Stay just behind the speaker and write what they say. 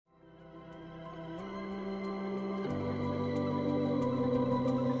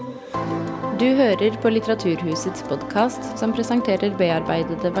Du hører på Litteraturhusets podcast, som presenterer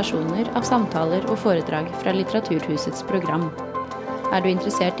bearbeidede versjoner av samtaler og foredrag fra Litteraturhusets program. Er du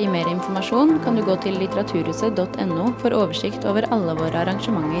interessert i mer informasjon, kan du gå til litteraturhuset.no for oversikt over alle våre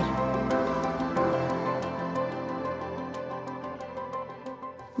arrangementer.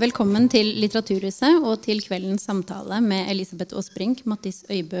 Velkommen til Litteraturhuset og til kveldens samtale med Elisabeth Aasbrink, Mattis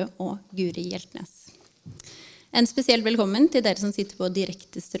Øybø og Guri Hjeltnes. En spesiell velkommen til dere som sitter på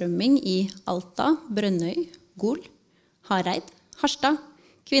direktestrømming i Alta, Brønnøy, Gol, Hareid, Harstad,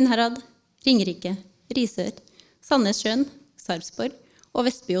 Kvinnherad, Ringerike, Risør, Sandnessjøen, Sarpsborg og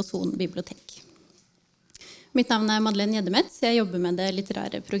Vestby og Son bibliotek. Mitt navn er Madeleine Gjedemets, jeg jobber med det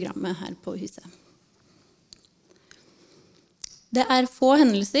litterære programmet her på huset. Det er få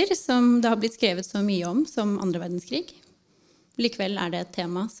hendelser som det har blitt skrevet så mye om som andre verdenskrig. Likevel er det et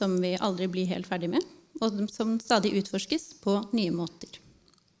tema som vi aldri blir helt ferdig med, og som stadig utforskes på nye måter.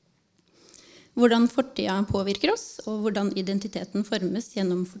 Hvordan fortida påvirker oss, og hvordan identiteten formes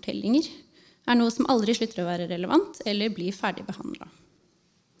gjennom fortellinger, er noe som aldri slutter å være relevant eller blir ferdig behandlet.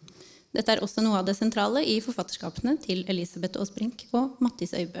 Dette er også noe av det sentrale i forfatterskapene til Elisabeth Aasbrink og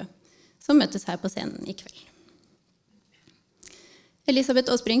Mattis Øybø, som møtes her på scenen i kveld. Elisabeth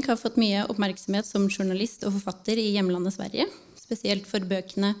Aasbrink har fått mye oppmerksomhet som journalist og forfatter i hjemlandet Sverige, spesielt for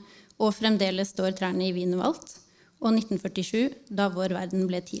bøkene «Og fremdeles står trærne i Wienerwald» og 1947, da vår verden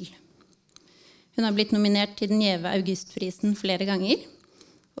ble til. Hun har blitt nominert til den gjeve Augustprisen flere ganger,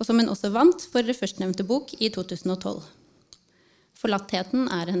 og som hun også vant for det førstnevnte bok i 2012. Forlattheten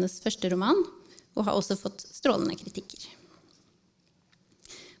er hennes første roman, og har også fått strålende kritikker.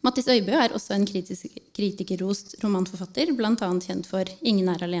 Mattis Øybø er også en kritikerrost romanforfatter, blant annet kjent for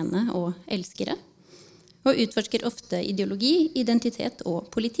Ingen er alene og Elskere, og utforsker ofte ideologi, identitet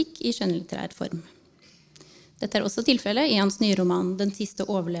og politikk i skjønnlitterær form. Dette er også tilfellet i hans nye roman «Den siste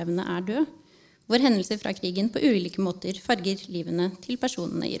overlevende er død», hvor hendelser fra krigen på ulike måter farger livene til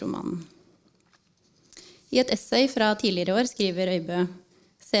personene i romanen. I et essay fra tidligere år skriver Øybø: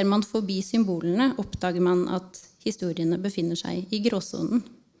 «Ser man forbi symbolene, oppdager man at historiene befinner seg i gråsonen.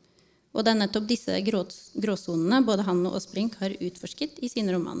 Og det er nettopp disse gråsonene både han og Aasbrink har utforsket i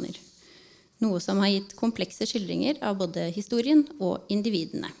sine romaner. Noe som har gitt komplekse skildringer av både historien og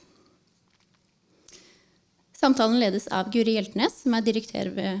individene. Samtalen ledes av Guri Hjeltnes, som er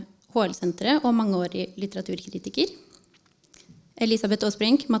direktør ved HL-senteret og mangeårig litteraturkritiker. Elisabeth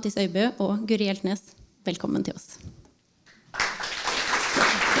Aasbrink, Mattis Øybø og Guri Hjeltnes, velkommen til oss.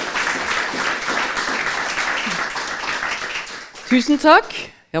 Tusen takk.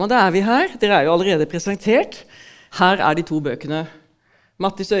 Ja, men da er vi her. Dere er jo allerede presentert. Her er de to bøkene.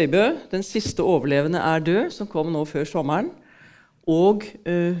 Mattis Øybø, Den siste overlevende er død, som kom nå før sommeren, og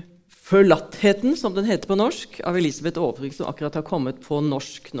Forlattheten, som den heter på norsk, av Elisabeth Aasbrink, som akkurat har kommet på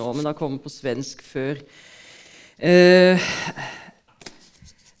norsk nå, men har kommet på svensk før.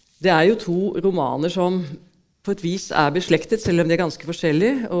 Det er jo to romaner som på et vis er beslektet, selv om de er ganske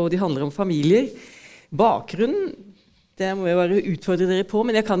forskjellige, og de handler om familier. Bakgrunnen, det må jeg bare utfordre dere på,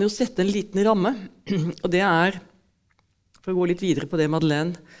 men jeg kan jo sette en liten ramme, og det er, for å gå litt videre på det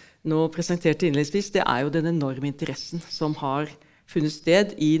Madeleine nå presenterte innledningsvis, det er jo den enorme interessen som har funnet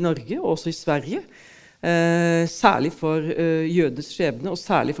sted i Norge, og også i Sverige, særlig for jødenes skjebne, og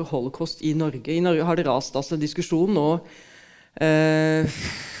særlig for holocaust i Norge. I Norge har det rast altså en diskusjon nå, jeg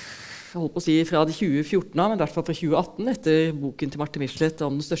holdt på å si fra 2014, men i hvert fall fra 2018, etter boken til Marte Michelet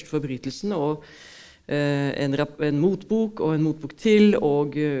om den største forbrytelsen, og en motbok og en motbok til,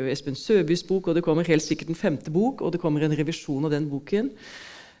 og Espen Søbys bok, og det kommer helt sikkert en 5. bok, og det kommer en revisjon av den boken.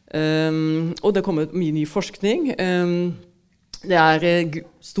 Og det kommer mye ny forskning. Det er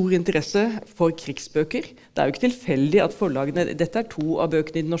stor interesse for krigsbøker. Det er jo ikke tilfeldig at forlagene, dette er 2 av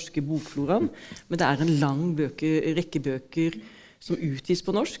bøkene i den norske bokfloraen, men det er en lang rekke bøker som utgis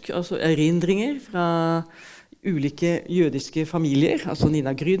på norsk, altså erindringer fra ulike jødiske familier. Altså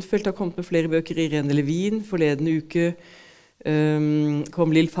Nina Grünfeldt har kommet med flere bøker, Irene Levin forleden uke,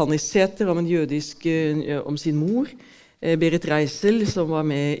 kom Lill Fanny Sæther om en jødisk, om sin mor, Berit Reisel, som var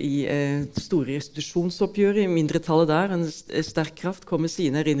med i store restitusjonsoppgjør i mindretallet der, en sterk kraft, kom med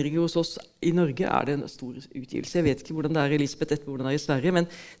sine erindringer. Hos oss i Norge er det en stor utgivelse. Jeg vet ikke hvordan det er i Lisbeth etter hvordan det er i Sverige, men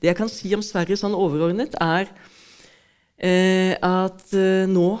det jeg kan si om Sverige sånn overordnet er at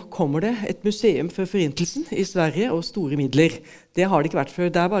nå kommer det et museum for forintelsen i Sverige og store midler. Det har det ikke vært før.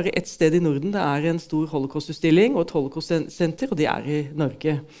 Det er bare et sted i Norden. Det er en stor holocaust-utstilling og et holocaust-senter, og det er i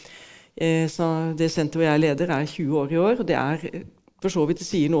Norge. Så det senteret jeg leder er 20 år i år, og det er for så vidt det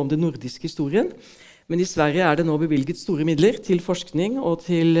sier noe om den nordiske historien. Men i Sverige er det nå bevilget store midler til forskning og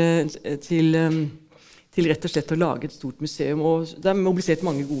til rett og slett å lage et stort museum, og det er mobilisert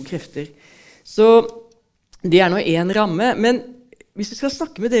mange gode krefter. Så det nå en ramme. Men hvis vi skal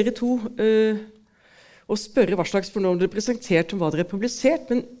snakke med dere to og spørre hva slags, for nå har dere presentert om hva dere har publisert,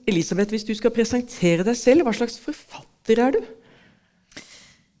 men Elisabeth, hvis du skal presentere deg selv, hva slags forfatter du?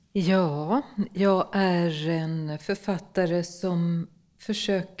 Ja, jag är en författare som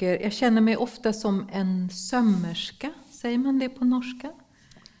försöker, jag känner mig ofta som en sömmerska, säger man det på norska?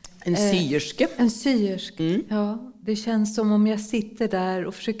 En syerske. En syerske, ja. Det känns som om jag sitter där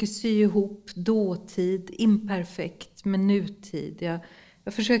och försöker sy ihop dåtid, imperfekt med nutid.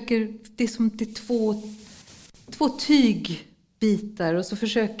 Jag försöker, det är som det är två tygbitar och så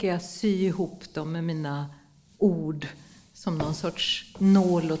försöker jag sy ihop dem med mina ord som någon sorts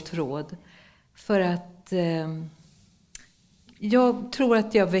nål och tråd. För att jag tror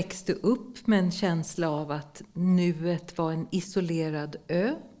att jag växte upp med en känsla av att nuet var en isolerad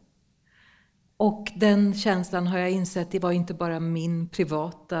ö. Och den känslan har jag insett, det var inte bara min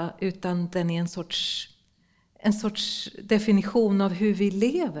privata, utan den är en sorts definition av hur vi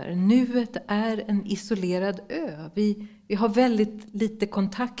lever. Nuet är en isolerad ö. Vi har väldigt lite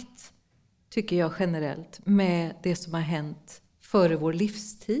kontakt, tycker jag generellt, med det som har hänt före vår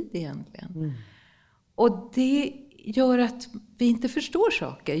livstid egentligen. Och det gör att vi inte förstår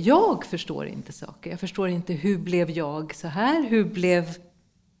saker. Jag förstår inte saker. Jag förstår inte hur blev jag så här? Hur blev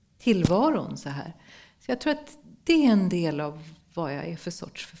tillvaron så här? Så jag tror att det är en del av vad jag är för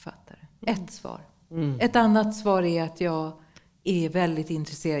sorts författare. Ett svar. Ett annat svar är att jag är väldigt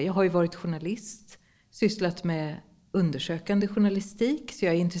intresserad. Jag har ju varit journalist, sysslat med undersökande journalistik, så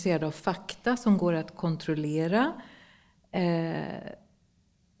jag är intresserad av fakta som går att kontrollera.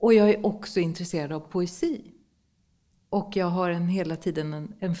 Och jag är också intresserad av poesi. Och jag har hela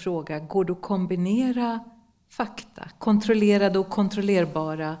tiden en fråga, går det att kombinera fakta, kontrollerade och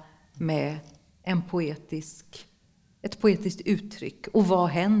kontrollerbara, med ett poetiskt uttryck? Och vad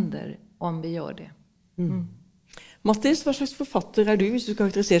händer om vi gör det? Mattis, hva slags forfatter du, hvis du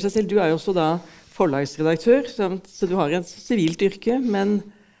karakteriserer deg selv? Du jo også da forlagsredaktør, så du har et sivilt yrke, men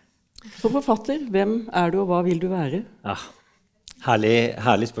som forfatter, hvem du, og hva vil du være? Ja,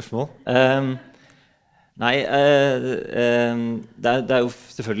 herlig spørsmål. Nei, det jo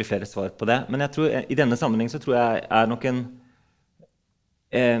selvfølgelig flere svar på det, men jeg tror, i denne sammenheng så tror jeg nok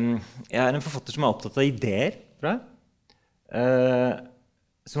jeg en forfatter som opptatt av ideer, tror jeg.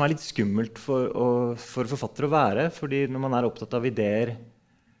 Som litt skummelt for forfatter å være, fordi når man opptatt av ideer,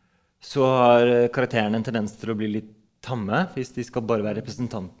 så har karakterene en tendens til å bli litt tamme, hvis de skal bare være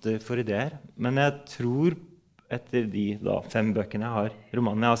representanter for ideer. Men jeg tror, etter de 5 bøkene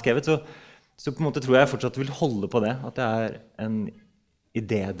romanene jeg har skrevet, så på en måte tror jeg fortsatt vil holde på det, at jeg en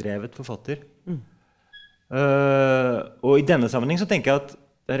idédrevet forfatter. Og i denne sammenheng så tenker jeg at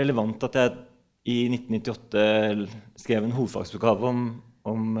det relevant at jeg i 1998 skrev en hovedfagsoppgave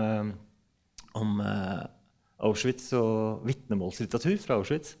om Auschwitz og vitnemålslitteratur fra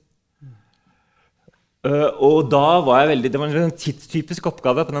Auschwitz. Og da var jeg det var en tidstypisk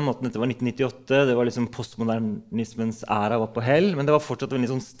oppgave på den måten. Dette var 1998, det var liksom postmodernismens æra var på hell, men det var fortsatt en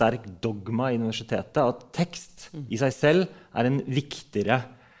litt sånn sterk dogma i universitetet at tekst i seg selv en viktigere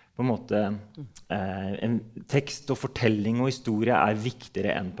på en måte, en tekst og fortelling og historie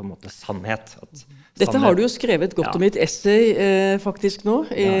viktigere enn på en måte sannhet. Dette har du jo skrevet godt om i et essay faktisk nå,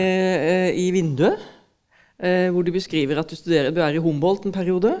 i Vinduet, hvor du beskriver at du i Humboldt en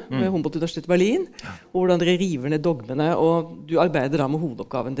periode, med Humboldt-universitetet i Berlin, og hvordan dere river ned dogmene, og du arbeider da med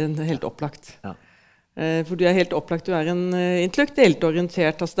hovedoppgaven din, helt opplagt. Ja. For du helt opplagt, du en intellektuelt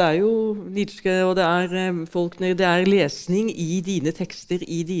orientert, altså det jo Nietzsche, og det Faulkner, det lesning i dine tekster,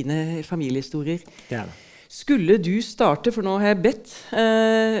 i dine familiehistorier. Det. Skulle du starte, for nå har jeg bedt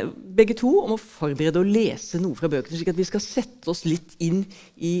begge to om å forberede og lese noe fra bøkene, slik at vi skal sette oss litt inn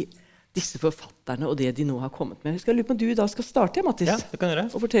i disse forfatterne og det de nå har kommet med. Jeg skal lure på om du da skal starte, Mattis, ja, det kan jeg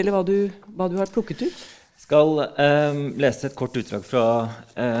gjøre. Og fortelle hva du har plukket ut. Jeg skal lese et kort utdrag fra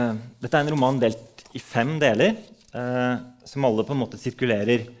dette en roman delt i 5 deler, som alle på en måte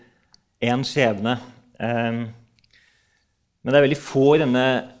sirkulerer en skjebne. Men det veldig få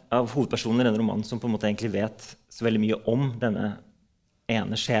av hovedpersonene i denne romanen som på en måte egentlig vet så veldig mye om denne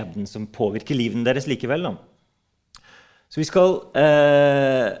ene skjebnen som påvirker livet deres likevel. Da. Så vi skal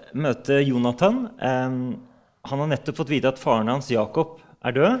møte Jonathan. Han har nettopp fått vite at faren hans, Jakob,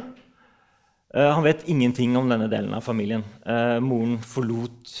 død. Han vet ingenting om denne delen av familien. Moren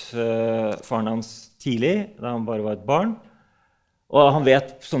forlot faren hans tidlig, da han bare var et barn. Og han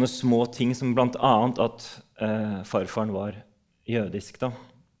vet sånne små ting som blant annet at farfaren var jødisk. Da.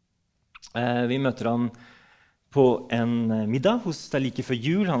 Vi møter han på en middag hos deg like før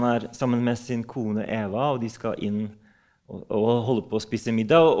jul. Han sammen med sin kone Eva, og de skal inn og holde på å spise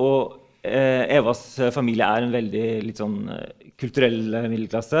middag. Og Evas familie en veldig litt sånn kulturell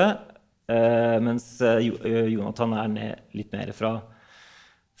middelklasse, mens Jonathan litt mer fra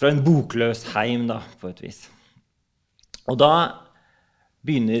en bokløs heim, da, på et vis. Og da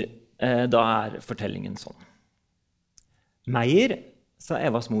fortellingen sånn. Meyer, sa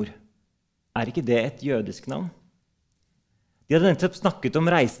Evas mor, ikke det et jødisk navn? De hadde nettopp snakket om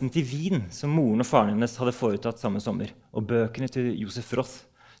reisen til Wien, som moren og faren hennes hadde foretatt samme sommer, og bøkene til Josef Roth,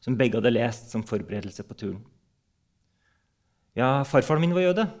 som begge hadde lest som forberedelse på turen. Ja, farfaren min var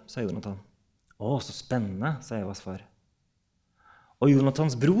jøde, sa Jonathan. Å, så spennende, sa Evas far. Og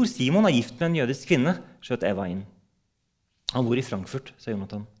Jonathans bror Simon gift med en jødisk kvinne, skjøt Eva inn. Han bor i Frankfurt, sa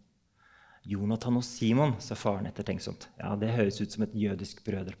Jonathan. Jonathan og Simon, sa faren ettertenksomt. Ja, det høres ut som et jødisk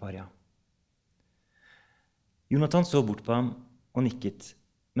brødrepar, ja. Jonathan så bort på ham og nikket,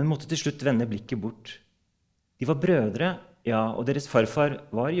 men måtte til slutt vende blikket bort. De var brødre, ja, og deres farfar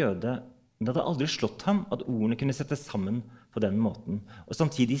var jøde, men det hadde aldri slått ham at ordene kunne settes sammen på den måten, og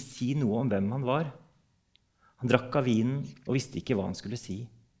samtidig si noe om hvem han var. Han drakk av vinen og visste ikke hva han skulle si.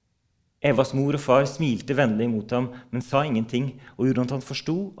 Evas mor og far smilte vennlig mot ham, men sa ingenting, og Jonathan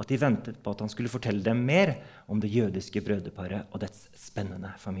forstod at de ventet på at han skulle fortelle dem mer om det jødiske brødreparet og dets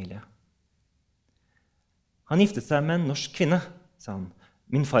spennende familie. Han giftet seg med en norsk kvinne, sa han.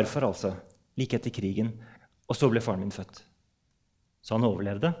 Min farfar altså, like etter krigen, og så ble faren min født. Så han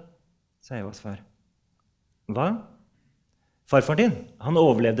overlevde, sa Evas far. Hva? Farfaren din, han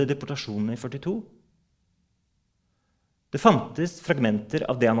overlevde deportasjonen i 42. Det fantes fragmenter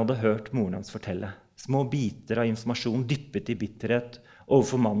av det han hadde hørt moren hans fortelle. Små biter av informasjon dyppet i bitterhet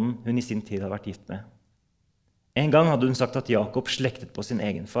overfor mannen hun i sin tid hadde vært gift med. En gang hadde hun sagt at Jakob slektet på sin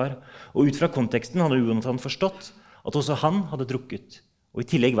egen far, og ut fra konteksten hadde Jonathan forstått at også han hadde drukket, og i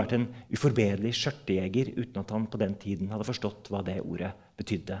tillegg vært en uforbederlig skjørtejeger uten at han på den tiden hadde forstått hva det ordet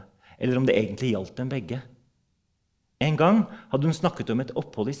betydde, eller om det egentlig gjaldt dem begge. En gang hadde hun snakket om et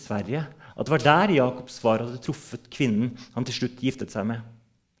opphold i Sverige, at det var der Jakobs far hadde truffet kvinnen han til slutt giftet seg med.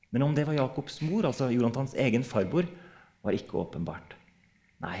 Men om det var Jakobs mor, altså Jonathans egen farbror, var ikke åpenbart.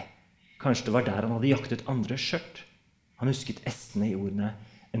 Nei, kanskje det var der han hadde jaktet andre skjørt. Han husket s-ene i ordene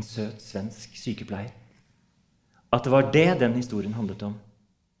en søt svensk sykepleier. At det var det den historien handlet om.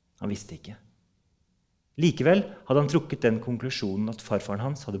 Han visste ikke. Likevel hadde han trukket den konklusjonen at farfaren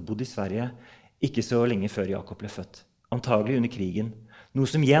hans hadde bodd i Sverige ikke så lenge før Jakob ble født. Antagelig under krigen, noe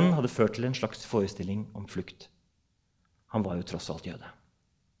som igjen hadde ført til en slags forestilling om flukt. Han var jo tross alt jøde.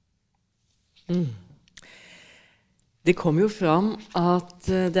 Det kommer jo fram at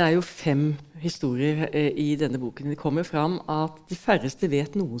det jo 5 historier i denne boken. Det kommer fram at de færreste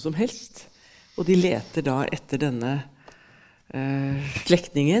vet noe som helst, og de leter da etter denne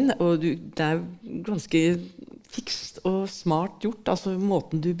slektningen, og det ganske fikst og smart gjort, altså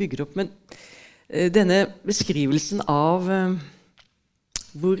måten du bygger opp, men denne beskrivelsen av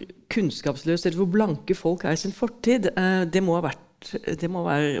hvor kunnskapsløst eller hvor blanke folk i sin fortid, det må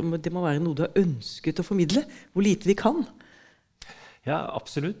være noe du har ønsket å formidle, hvor lite vi kan. Ja,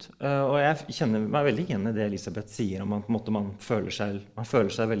 absolutt. Og jeg kjenner meg veldig igjen i det Elisabeth sier om at man føler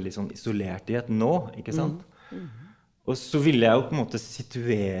seg veldig sånn isolert i et nå, ikke sant? Og så ville jeg jo på en måte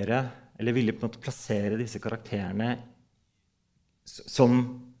situere, eller ville på en måte plassere disse karakterene som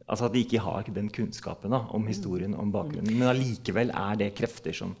altså at de ikke har den kunnskapen da, om historien, om bakgrunnen, men allikevel det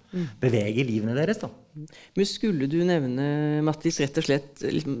krefter som beveger livene deres. Da. Men skulle du nevne, Mattis, rett og slett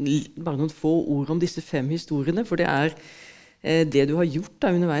bare noen få ord om disse 5 historiene? For det du har gjort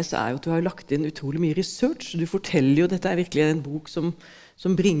da, underveis jo at du har lagt inn utrolig mye research. Du forteller jo, dette virkelig en bok som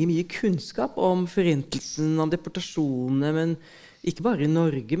bringer mye kunnskap om forentelsen, om deportasjonene, men ikke bare i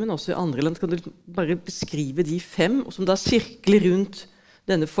Norge, men også i andre land. Kan du bare beskrive de 5, som da sirkler rundt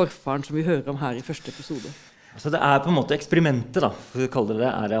denne forfaren som vi hører om her i første episode? Altså det på en måte eksperimentet, da, for å kalle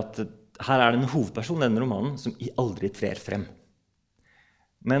det at her det en hovedperson i denne romanen som aldri trer frem.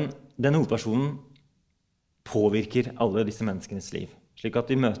 Men denne hovedpersonen påvirker alle disse menneskenes liv. Slik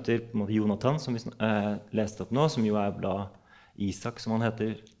at vi møter på en måte Jonathan, som vi leste opp nå, som jo da Isak, som han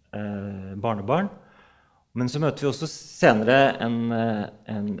heter, barnebarn. Men så møter vi også senere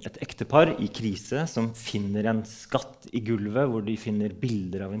et ektepar i krise som finner en skatt i gulvet, hvor de finner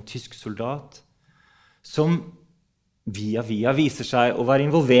bilder av en tysk soldat, som via viser seg å være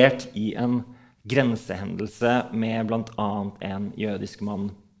involvert i en grensehendelse med blant annet en jødisk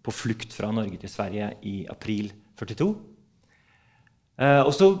mann på flukt fra Norge til Sverige i april 42.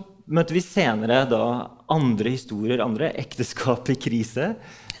 Og så møter vi senere da andre historier, andre ekteskap i krise,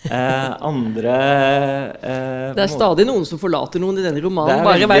 Andre Det stadig noen som forlater noen I denne romanen.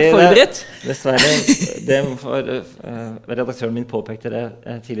 Bare veldig, vær forberedt. Dessverre, redaktøren min påpekte det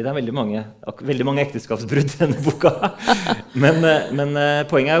tidlig. Det veldig mange ekteskapsbrudd I denne boka. Men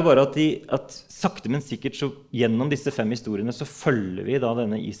poenget jo bare at sakte, men sikkert så, gjennom disse 5 historiene så følger vi da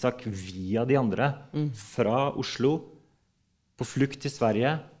denne Isak via de andre. Fra Oslo, på flukt til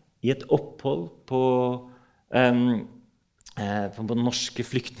Sverige, I et opphold på den norske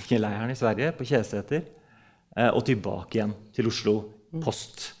flyktningeleiren I Sverige, på Kjeseter, og tilbake igjen til Oslo,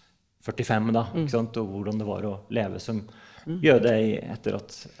 post 45 da, ikke sant? Og hvordan det var å leve som jøde etter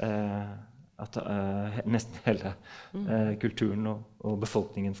at nesten hele kulturen og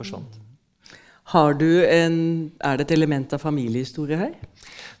befolkningen forsvant. Er det et element av familiehistorie her?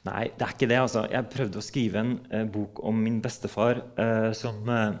 Nei, det ikke det. Altså. Jeg prøvde å skrive en bok om min bestefar, som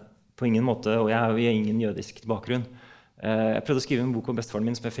på ingen måte, og jeg har ingen jødisk bakgrunn, jeg prøvde å skrive en bok om bestefaren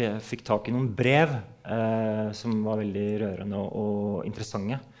min som jeg fikk tak I noen brev som var veldig rørende og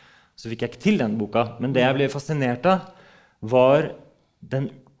interessante. Så fikk jeg ikke til den boka, men det jeg ble fascinert av var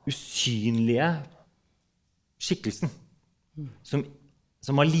den usynlige skikkelsen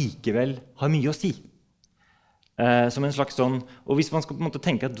som allikevel har mye å si. Som en slags sånn, og hvis man skal på en måte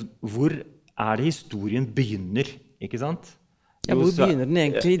tenke at hvor det historien begynner, ikke sant? Ja, hvor begynner den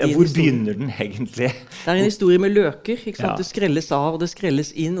egentlig I din hvor historie? Begynner den egentlig? Det en historie med løker, ikke sant? Ja. Det skrelles av, og det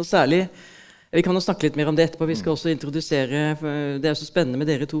skrelles inn, og særlig, vi kan jo snakke litt mer om det etterpå, vi skal også introdusere, det så spennende med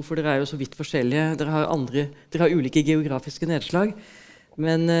dere to, for dere jo så vidt forskjellige, dere har ulike geografiske nedslag,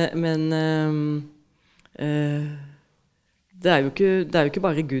 men det jo ikke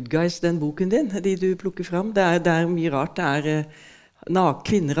bare good guys, den boken din, de du plukker fram, det mye rart, det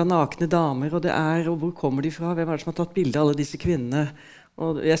kvinner av nakne damer, og og hvor kommer de fra? Hvem det som har tatt bilde av alle disse kvinnene?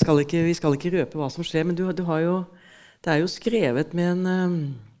 Og vi skal ikke røpe hva som skjer, men du har jo, det jo skrevet med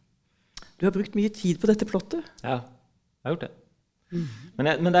du har brukt mye tid på dette plottet. Ja, jeg har gjort det. Men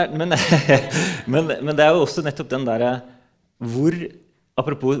det jo også nettopp den der,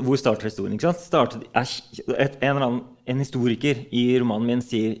 apropos hvor starter historien, ikke sant? En historiker I romanen min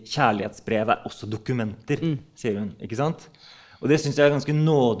sier kjærlighetsbrev også dokumenter, sier hun, ikke sant? Og det synes jeg en ganske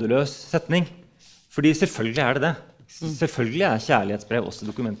nådeløs setning, fordi selvfølgelig det det. Selvfølgelig kjærlighetsbrev også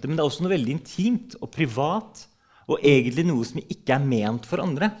dokumenter, men det også noe veldig intimt og privat, og egentlig noe som ikke ment for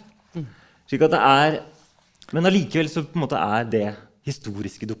andre. Slik at det men allikevel så på en måte det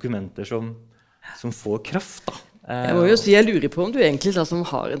historiske dokumenter som får kraft da. Jeg må jo si, jeg lurer på om du egentlig da, som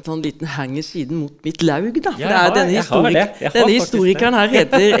har en sånn liten hang I siden mot mitt laug da. For Ja, denne historikeren her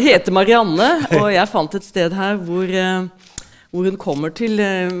heter Marianne, og jeg fant et sted her hvor hun kommer til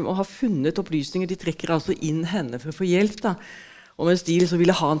å ha funnet opplysninger. De trekker altså inn henne for å få hjelp da. Og mens de liksom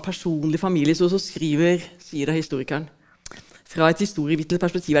ville ha en personlig familie, så sier da historikeren, fra et historievitentlig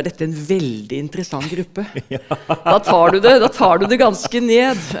perspektiv dette en veldig interessant gruppe. Ja. Da tar du det ganske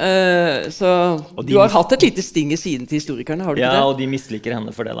ned. Så du har hatt et lite sting I siden til historikerne, har du ikke det? Ja, og de misliker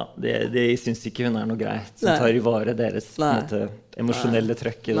henne for det da. De synes ikke hun noe greit, som tar I vare deres emosjonelle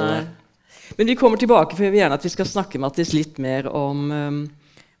trøkk I det der. Men vi kommer tilbake, for jeg vil gjerne at vi skal snakke Mattis litt mer om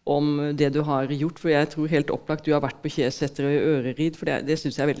det du har gjort, for jeg tror helt opplagt du har vært på Kjeseter og I Ørerid, for det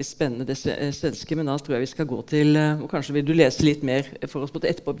synes jeg veldig spennende, det svenske, men da tror jeg vi skal gå til, og kanskje vil du lese litt mer for oss på det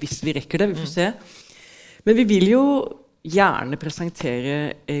etterpå, hvis vi rekker det, vi får se. Men vi vil jo gjerne presentere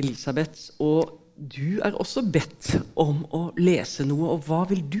Elisabeth, og du også bedt om å lese noe, og hva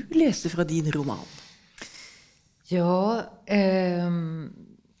vil du lese fra din roman? Ja,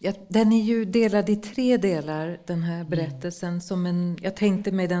 den ju delad I 3 delar, den här berättelsen. Jag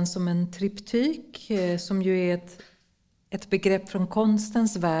tänkte mig den som en triptyk, som ju är ett begrepp från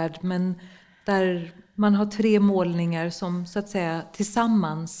konstens värld, men där man har 3 målningar som så att säga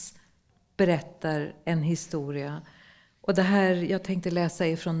tillsammans berättar en historia. Och det här jag tänkte läsa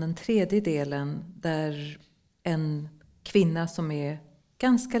är från den 3:e delen, där en kvinna som är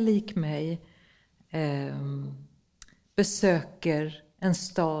ganska lik mig besöker en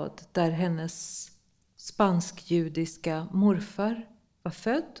stad där hennes spansk-judiska morfar var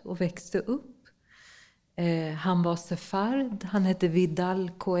född och växte upp. Han var sefard, han hette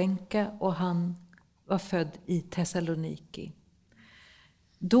Vidal Cuenca och han var född I Thessaloniki.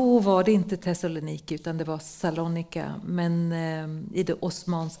 Då var det inte Thessaloniki utan det var Salonika, men I det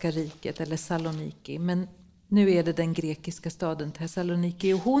osmanska riket, eller Saloniki. Men nu är det den grekiska staden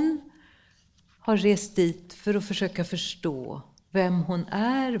Thessaloniki, och hon har rest dit för att försöka förstå vem hon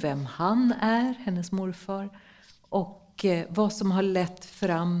vem han hennes morfar, och vad som har lett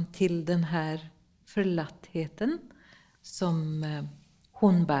fram till den här förlattheten som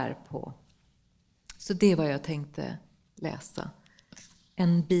hon bär på. Så det var jag tänkte läsa.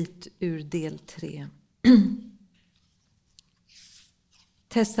 en bit ur del 3.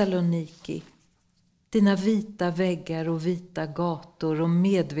 Thessaloniki, dina vita väggar och vita gator och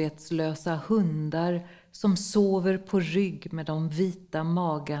medvetslösa hundar som sover på rygg med de vita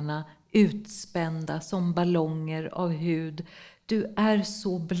magarna utspända som ballonger av hud. Du är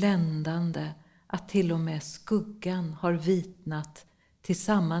så bländande att till och med skuggan har vitnat till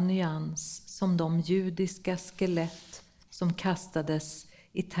samma nyans som de judiska skelett som kastades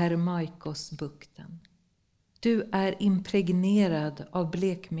i Thermaikosbukten. Du är impregnerad av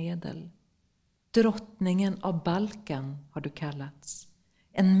blekmedel. Drottningen av Balkan har du kallats.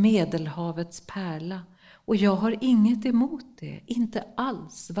 En medelhavets pärla. Och jag har inget emot det. Inte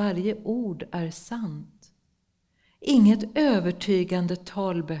alls. Varje ord är sant. Inget övertygande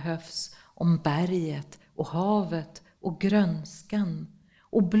tal behövs om berget och havet och grönskan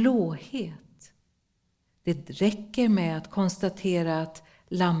och blåhet. Det räcker med att konstatera att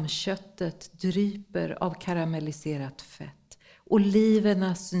lammköttet dryper av karamelliserat fett,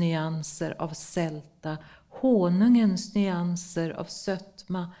 olivernas nyanser av sälta, honungens nyanser av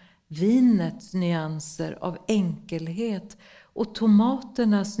sötma, vinets nyanser av enkelhet och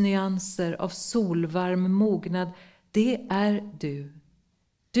tomaternas nyanser av solvarm mognad. Det är du.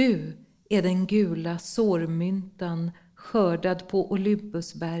 Du är den gula sårmyntan skördad på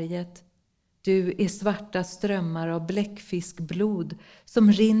Olympusberget. Du är svarta strömmar av bläckfiskblod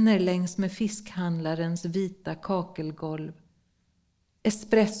som rinner längs med fiskhandlarens vita kakelgolv.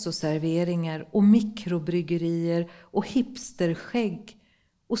 Espressoserveringar och mikrobryggerier och hipsterskägg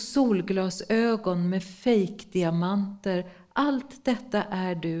och solglasögon med fejkdiamanter. Allt detta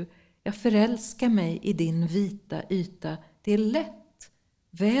är du. Jag förälskar mig i din vita yta. Det är lätt.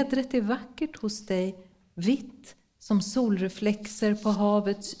 Vädret är vackert hos dig. Vitt som solreflexer på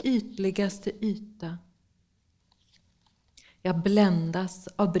havets ytligaste yta. Jag bländas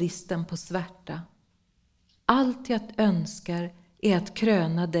av bristen på svärta. Allt jag önskar är att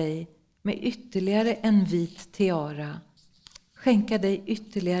kröna dig med ytterligare en vit tiara. Skänka dig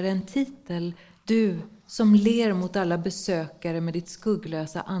ytterligare en titel, du som ler mot alla besökare med ditt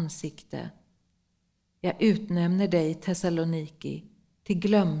skugglösa ansikte. Jag utnämner dig, Thessaloniki, till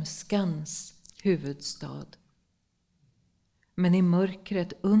glömskans huvudstad. Men i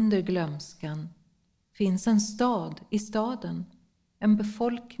mörkret under glömskan finns en stad i staden, en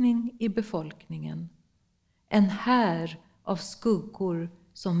befolkning i befolkningen. En här av skuggor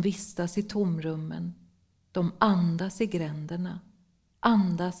som vistas i tomrummen. De andas i gränderna,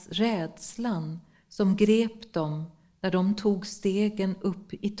 andas rädslan som grep dem när de tog stegen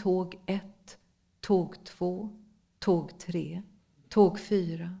upp i tåg 1, tåg 2, tåg 3, tåg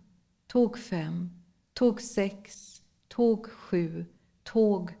 4, tåg 5, tåg 6, tåg 7,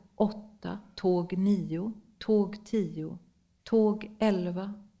 tåg 8, tåg 9, tåg 10, tåg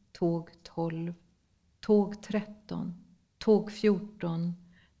 11, tåg 12, tåg 13, tåg 14,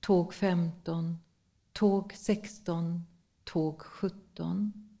 tåg 15, tåg 16, tåg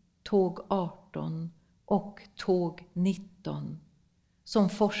 17, tåg 18 och tåg 19 som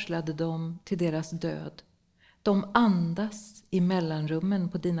forslade dem till deras död. De andas i mellanrummen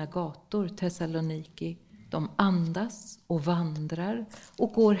på dina gator, Thessaloniki. De andas och vandrar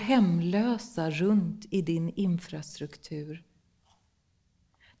och går hemlösa runt i din infrastruktur.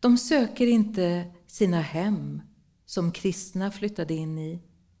 De söker inte sina hem som kristna flyttade in i.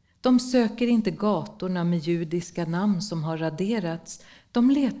 De söker inte gatorna med judiska namn som har raderats. De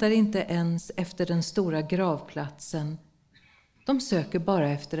letar inte ens efter den stora gravplatsen. De söker bara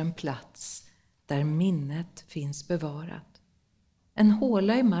efter en plats där minnet finns bevarat. En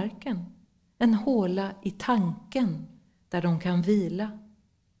håla i marken, en håla i tanken där de kan vila.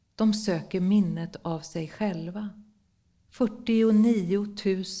 De söker minnet av sig själva. 49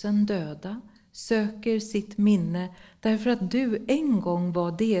 000 döda söker sitt minne därför att du en gång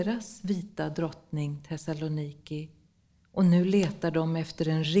var deras vita drottning, Thessaloniki. Och nu letar de efter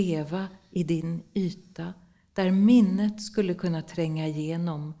en reva i din yta där minnet skulle kunna tränga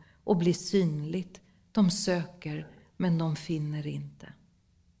igenom och bli synligt. De söker, men de finner inte.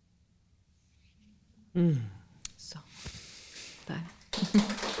 Så, där.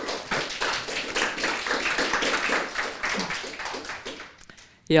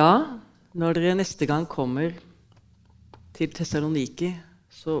 Ja, når dere neste gang kommer til Thessaloniki,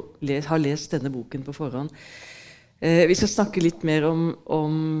 så har lest denne boken på forhånd. Vi skal snakke litt mer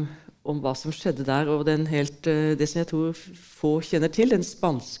om hva som skjedde der, og det som jeg tror få kjenner til, den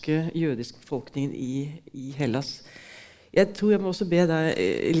spanske jødiske befolkningen i Hellas. Jeg tror jeg må også be deg,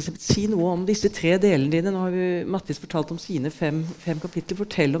 Elisabeth, si noe om disse 3 delene dine. Nå har Mattis fortalt om sine 5 kapitler.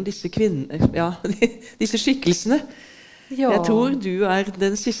 Fortell om disse kvinner, ja, disse skikkelsene. Ja. Jag tror du är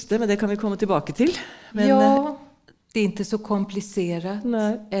den sista, men det kan vi komma tillbaka till. Men, ja, det är inte så komplicerat.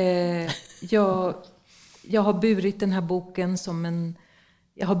 Nej. Jag har burit den här boken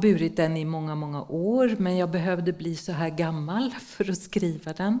jag har burit den i många, många år, men jag behövde bli så här gammal för att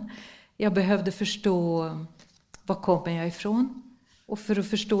skriva den. Jag behövde förstå var kommer jag ifrån. Och för att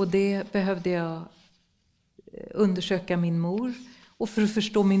förstå det behövde jag undersöka min mor. Och för att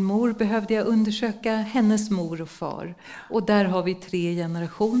förstå min mor behövde jag undersöka hennes mor och far. Och där har vi 3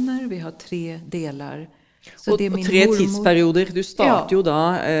 generationer, vi har 3 delar. Så det är min 3 mormor. tidsperioder. Du startade ju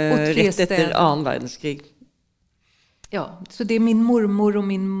då rätt efter städer. andra världskrig. Ja, så det är min mormor och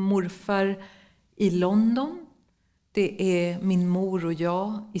min morfar i London. Det är min mor och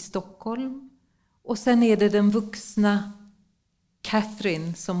jag i Stockholm. Och sen är det den vuxna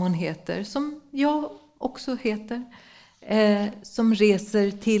Catherine, som hon heter, som jag också heter, som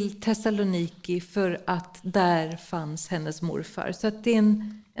reser till Thessaloniki för att där fanns hennes morfar. Så att det är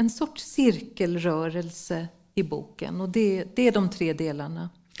en sorts cirkelrörelse i boken, och det är de 3 delarna.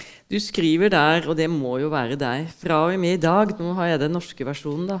 Du skriver där, och det må ju vara dig, fra och med idag, nu har jag den norska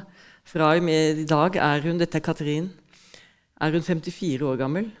versionen då, fra och med idag är hon, detta Katrin, är hon 54 år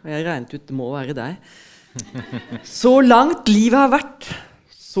gammal, och jag räknat ut det må vara dig. Så långt livet har varit,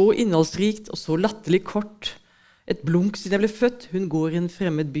 så innehållsrikt och så latterligt kort. Ett blunk siden jag blev född, hon går i en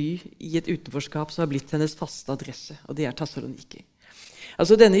främmande by i ett utanförskap som har blivit hennes fasta adresse, och det är Thessaloniki.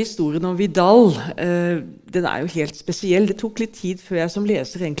 Alltså denne historien om Vidal, den är ju helt speciell. Det tog lite tid för jag som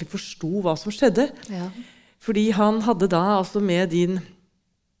läsare egentligen förstod vad som skedde. Ja. Fordi han hade då alltså med din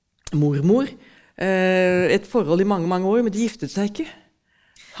mormor ett förhåll i många, många år, men de gifte sig inte.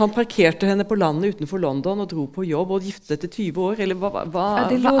 Han parkerade henne på landet utanför London och drog på jobb och gifte sig till 20 år.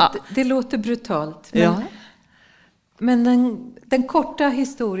 Eller Det låter brutalt. Men den korta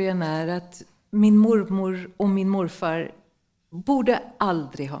historien är att min mormor och min morfar borde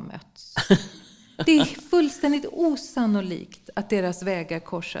aldrig ha mötts. Det är fullständigt osannolikt att deras vägar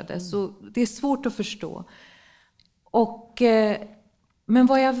korsades. Så det är svårt att förstå. Men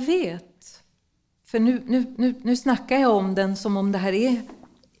vad jag vet, för nu snackar jag om den som om det här är,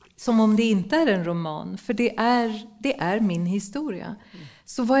 som om det inte är en roman, för det är min historia.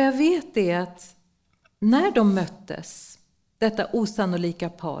 Så vad jag vet är att när de möttes, detta osannolika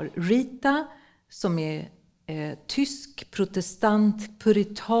par, Rita som är tysk, protestant,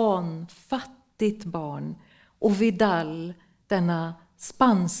 puritan, fattigt barn, och Vidal, denna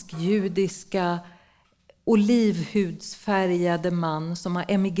spansk-judiska olivhudsfärgade man som har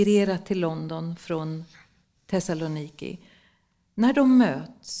emigrerat till London från Thessaloniki. När de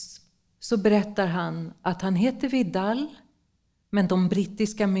möts så berättar han att han heter Vidal, men de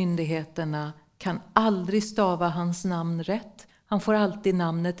brittiska myndigheterna kan aldrig stava hans namn rätt. Han får alltid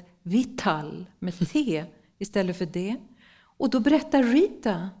namnet Vital med T istället för D. Och då berättar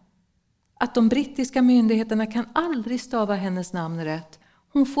Rita att de brittiska myndigheterna kan aldrig stava hennes namn rätt.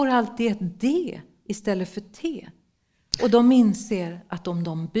 Hon får alltid ett D istället för T. Och de inser att om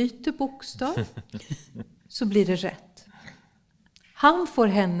de byter bokstav så blir det rätt. Han får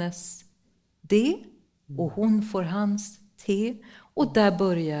hennes D och hon får hans T. Och där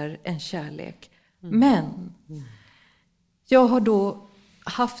börjar en kärlek. Men jag har då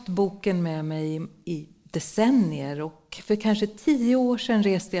haft boken med mig i decennier, och för kanske 10 år sedan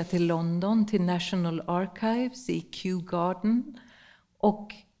reste jag till London, till National Archives i Kew Garden,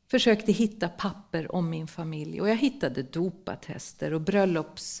 och försökte hitta papper om min familj. Och jag hittade dopattester och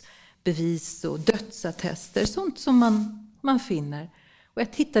bröllopsbevis och dödsattester, sånt som man finner. Och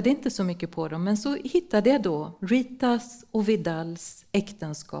jag tittade inte så mycket på dem, men så hittade jag då Ritas och Vidals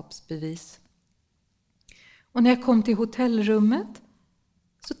äktenskapsbevis. Och när jag kom till hotellrummet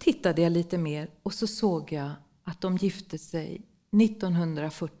så tittade jag lite mer, och så såg jag att de gifte sig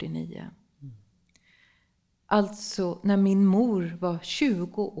 1949. Alltså när min mor var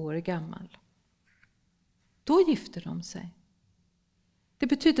 20 år gammal. Då gifte de sig. Det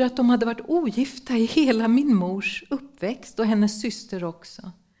betyder att de hade varit ogifta i hela min mors uppväxt, och hennes syster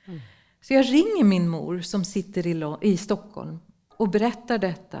också. Så jag ringer min mor som sitter i Stockholm och berättar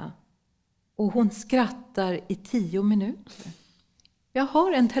detta. Och hon skrattar i 10 minuter. Jag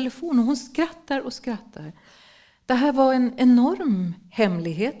har en telefon och hon skrattar och skrattar. Det här var en enorm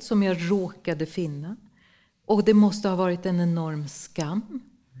hemlighet som jag råkade finna. Och det måste ha varit en enorm skam.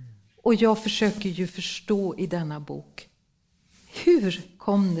 Och jag försöker ju förstå i denna bok. Hur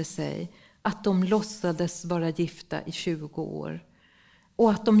kom det sig att de låtsades vara gifta i 20 år?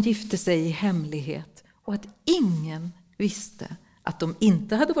 Och att de gifte sig i hemlighet. Och att ingen visste att de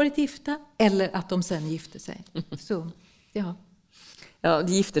inte hade varit gifta eller att de sen gifte sig. Så, ja. Ja,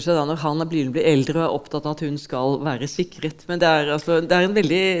 de gifter seg da når han blir eldre og er opptatt av at hun skal være sikret. Men det er en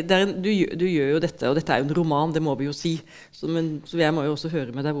veldig, du gjør jo dette, og dette er jo en roman, det må vi jo si. Så jeg må jo også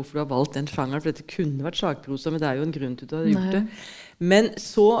høre med deg hvorfor du har valgt den sjangeren, for dette kunne vært sagprosa, men det er jo en grunn til at du har gjort det. Men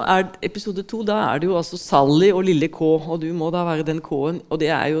så episode 2, da er det jo altså Sally og lille K, og du må da være den K-en, og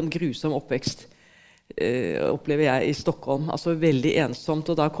det er jo en grusom oppvekst. Opplever jeg i Stockholm, altså veldig ensomt,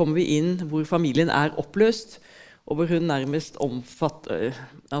 og da kommer vi inn hvor familien er oppløst, og hvor hun nærmest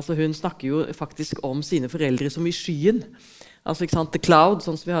altså hun snakker jo faktisk om sine foreldre som i skyen, altså ikke sant, The Cloud,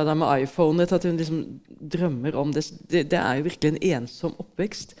 sånn som vi har der med iPhonet, at hun liksom drømmer om det. Det er jo virkelig en ensom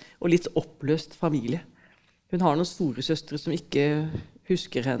oppvekst, og litt oppløst familie. Hun har noen store søstre som ikke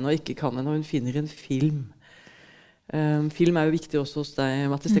husker henne og ikke kan henne, og hun finner en film. Film er jo viktig også hos deg,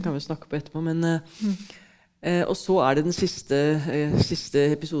 Mattis, det kan vi snakke på etterpå, men og så er det den siste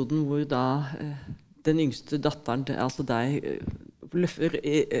episoden hvor da den yngste datteren, altså deg,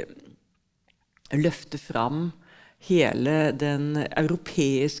 løfter fram hele den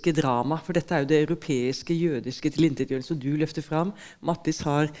europeiske drama, for dette er jo det europeiske, jødiske tilintetgjørelse, og du løfter fram. Mattis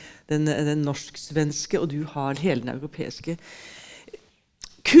har den norsk-svenske, og du har hele den europeiske.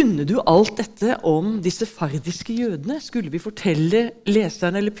 Kunne du alt dette om disse fardiske jødene? Skulle vi fortelle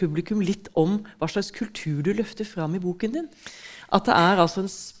leserne eller publikum litt om hva slags kultur du løfter fram i boken din? At det er altså en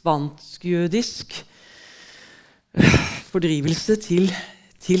spansk-jødisk fordrivelse til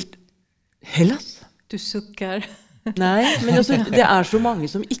Hellas? Du suckar. Nej, men alltså, det är så många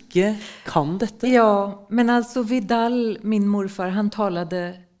som inte kan detta. Ja, men alltså Vidal, min morfar, han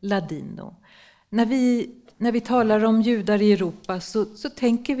talade ladino. När vi talar om judar i Europa så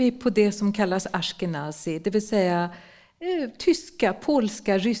tänker vi på det som kallas ashkenazi, det vill säga tyska,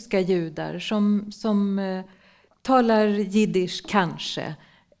 polska, ryska judar som talar jiddisch kanske.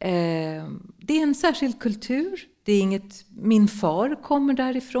 Det är en särskild kultur. Det är inget, min far kommer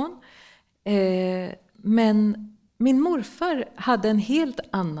därifrån. Men min morfar hade en helt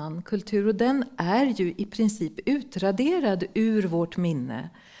annan kultur, och den är ju i princip utraderad ur vårt minne.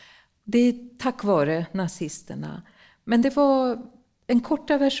 Det är tack vare nazisterna. Men det var, den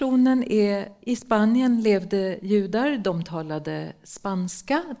korta versionen är, i Spanien levde judar, de talade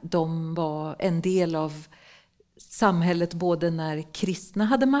spanska, de var en del av samhället både när kristna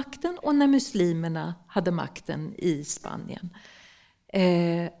hade makten och när muslimerna hade makten i Spanien.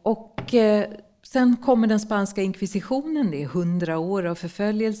 Sen kommer den spanska inkvisitionen, det är 100 år av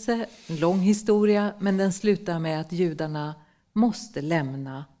förföljelse, en lång historia, men den slutar med att judarna måste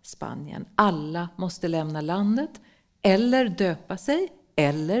lämna Spanien. Alla måste lämna landet, eller döpa sig,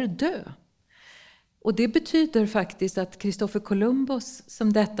 eller dö. Och det betyder faktiskt att Christopher Columbus,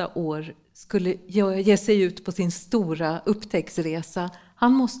 som detta år skulle ge sig ut på sin stora upptäcktsresa,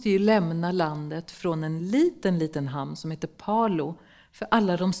 han måste ju lämna landet från en liten hamn som heter Palo. För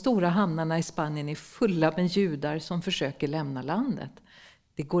alla de stora hamnarna i Spanien är fulla med judar som försöker lämna landet.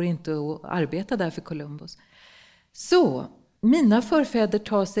 Det går inte att arbeta där för Columbus. Så mina förfäder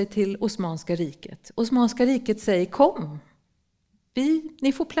tar sig till Osmanska riket. Osmanska riket säger kom,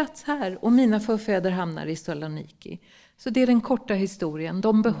 ni får plats här. Och mina förfäder hamnar i Saloniki. Så det är den korta historien.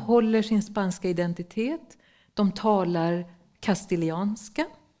 De behåller sin spanska identitet. De talar kastilianska.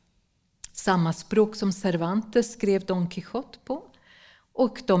 Samma språk som Cervantes skrev Don Quixote på.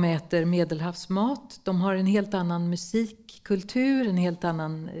 Och de äter medelhavsmat. De har en helt annan musikkultur, en helt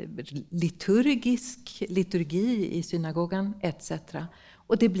annan liturgi i synagogan etc.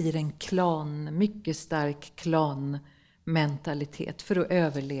 Och det blir en mycket stark klanmentalitet för att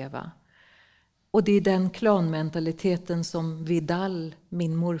överleva. Och det är den klanmentaliteten som Vidal,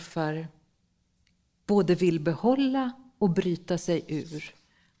 min morfar, både vill behålla och bryta sig ur.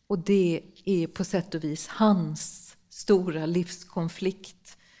 Och det är på sätt och vis hans stora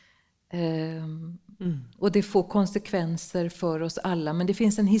livskonflikt. Och det får konsekvenser för oss alla. Men det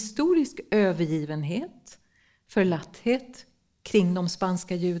finns en historisk övergivenhet, förlatthet kring de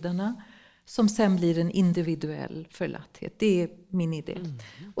spanska judarna, som sen blir en individuell förlatthet. Det är min idé.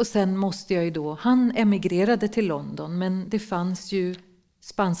 Och sen måste jag ju då, han emigrerade till London, men det fanns ju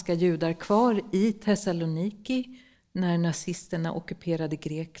spanska judar kvar i Thessaloniki när nazisterna ockuperade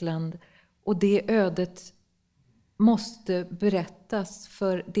Grekland. Och det ödet måste berättas,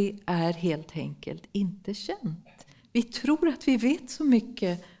 för det är helt enkelt inte känt. Vi tror att vi vet så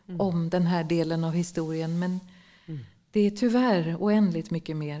mycket om den här delen av historien, men det är tyvärr oändligt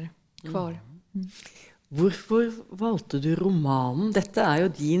mycket mer kvar. Varför valde du romanen? Detta är ju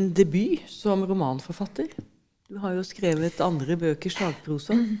din debut som romanförfattare. Du har ju skrivit andra böcker,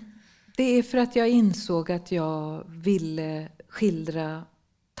 sagprosa. Det är för att jag insåg att jag ville skildra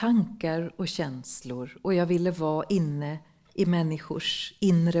tankar och känslor, och jag ville vara inne i människors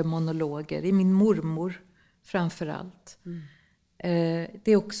inre monologer, i min mormor framför allt. Det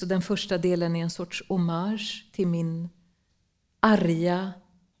är också den första delen i en sorts hommage till min arga,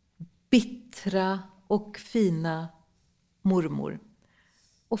 bittra och fina mormor.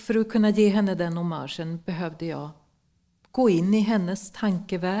 Och för att kunna ge henne den hommagen behövde jag gå in i hennes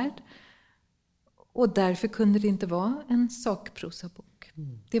tankevärld. Och därför kunde det inte vara en sakprosabok.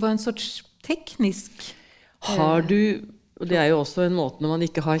 Det var en sorts teknisk... Har du, og det jo også en måte når man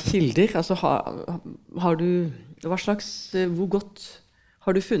ikke har kilder, altså har du, hva slags, hvor godt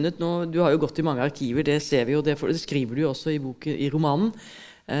har du funnet nå, du har jo gått i mange arkiver, det ser vi jo, det skriver du jo også i boken, i romanen,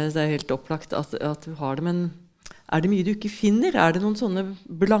 det helt opplagt at du har det, men det mye du ikke finner? Det noen sånne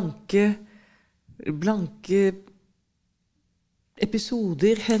blanke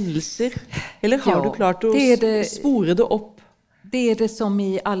episoder, hendelser, eller har du klart å spore det opp? Det det som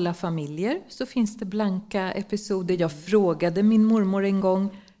i alla familjer, så finns det blanka episoder. Jag frågade min mormor en gång,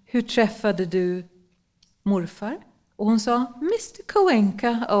 hur träffade du morfar? Och hon sa, Mr.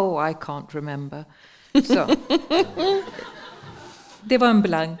 Koenka. Oh, I can't remember. Så. Det var en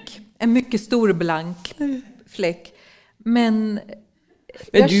blank, en mycket stor blank fläck. Men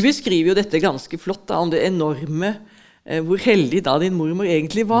du beskriver jo dette ganske flott da, om det enorme, hvor heldig da din mormor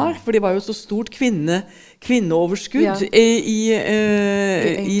egentlig var, for det var jo så stort kvinneoverskudd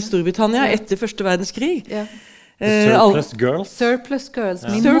i Storbritannia etter Første verdenskrig. Surplus girls. Surplus girls.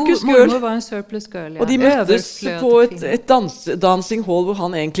 Min mormor var en surplus girl. Og de møttes på et dancing hall hvor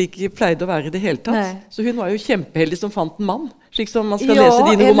han egentlig ikke pleide å være i det hele tatt. Nej. Så hun var jo kjempeheldig som fant en mann, slik som man skal lese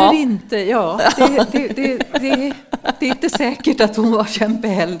din roman. Eller inte. Ja, det är inte säkert att hon var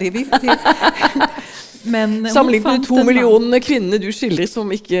kjempeheldig. Men sammenlignet med 2 millioner kvinner du skildrer som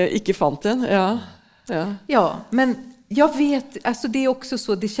ikke fant en. Ja, men jag vet, alltså det är också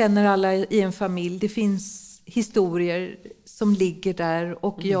så, det känner alla i en familj. Det finns historier som ligger där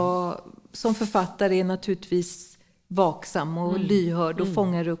och jag som författare är naturligtvis vaksam och lyhörd och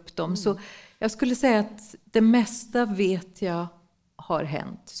fångar upp dem. Så jag skulle säga att det mesta vet jag har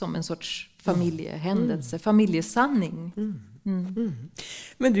hänt som en sorts familjehändelse, familjesanning.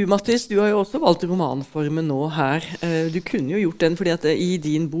 Men du, Mattis, du har jo også valgt romanformen nå her. Du kunne jo gjort den, fordi at i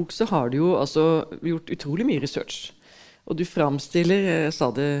din bok så har du jo altså gjort utrolig mye research. Og du fremstiller, jeg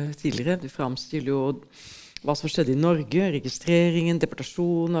sa det tidligere, du fremstiller jo hva som skjedde i Norge, registreringen,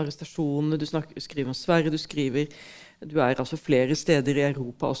 deportasjon, arrestasjonene, du skriver om Sverige, du altså flere steder i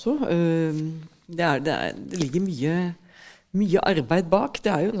Europa også. Det ligger mye arbeid bak. Det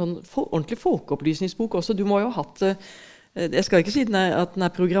jo en sånn ordentlig folkeopplysningsbok også. Du må jo ha hatt, jeg skal ikke si at den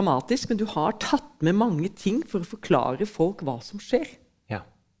programmatisk, men du har tatt med mange ting for å forklare folk hva som skjer. Ja.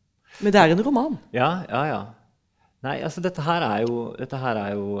 Men det en roman. Ja. Nei, altså dette her er jo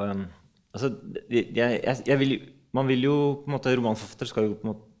altså, man vil jo på en måte, romanforfatter skal jo på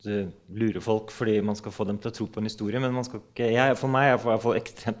en måte lure folk fordi man skal få dem til å tro på en historie, men man skal ikke, for meg er det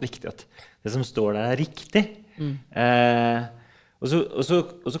ekstremt viktig at det som står der riktig. Og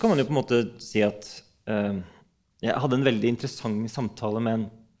så kan man jo på en måte si at jeg hadde en veldig interessant samtale med en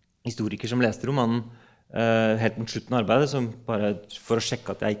historiker som leste romanen helt mot slutten av arbeidet, bare for å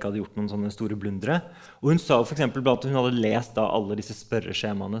sjekke at jeg ikke hadde gjort noen sånne store blundere. Og hun sa for eksempel at hun hadde lest da alle disse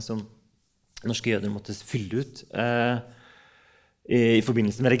spørreskjemaene som norske jøder måtte fylle ut i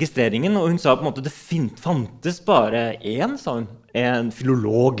forbindelse med registreringen, og hun sa på en måte det fantes bare en, sa hun, en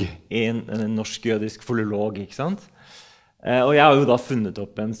filolog, en norsk-jødisk filolog, ikke sant? Og jeg har jo da funnet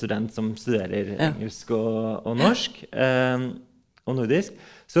opp en student som studerer engelsk og norsk og nordisk.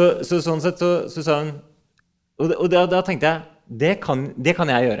 Så sånn sett så sa hun, og da tenkte jeg, det kan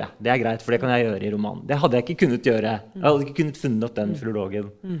jeg gjøre. Det greit, for det kan jeg gjøre i romanen. Det hadde jeg ikke kunnet gjøre. Jeg hadde ikke kunnet funnet opp den filologen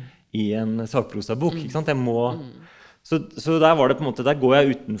i en sakprosabok, ikke sant? Så der var det på en måte, der går jeg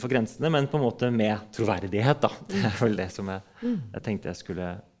utenfor grensene, men på en måte med troverdighet, da. Det vel det som jeg tenkte jeg skulle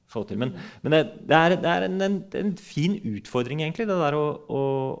få til. Men det en fin utfordring, egentlig, det der å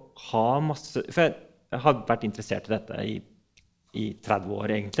ha masse... For jeg har vært interessert i dette i 30 år,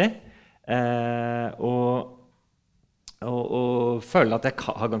 egentlig. Og føler at jeg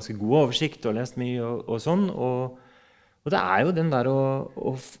har ganske god oversikt og lest mye og sånn. Og det jo den der å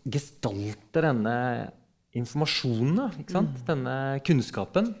gestalte denne informasjonen, ikke sant? Denne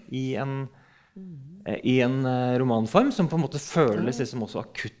kunnskapen i en romanform som på en måte føles liksom også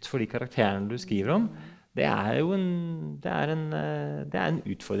akutt for de karakterene du skriver om. Det jo en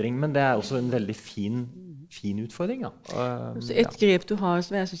utfordring, men det også en veldig fin utfordring. Da. Et grep du har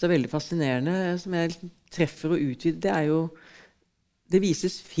som jeg synes veldig fascinerende, som jeg treffer og utvider, det jo det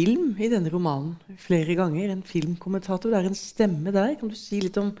vises film i denne romanen flere ganger. En filmkommentator, det en stemme der. Kan du si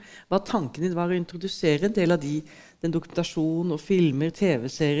litt om hva tanken din var å introdusere en del av den dokumentasjon og filmer,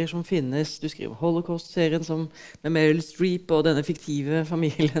 TV-serier som finnes? Du skriver Holocaust-serien med Meryl Streep og denne fiktive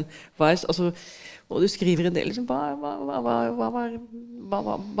familien Weiss. Altså, og du skriver en del. Liksom,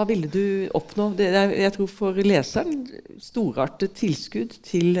 hva ville du oppnå? Jeg tror for leseren storartet tilskudd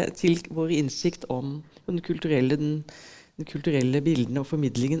til vår innsikt om den kulturelle bildene og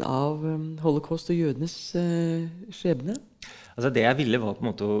formidlingen av holocaust og jødenes skjebne. Altså det jeg ville var på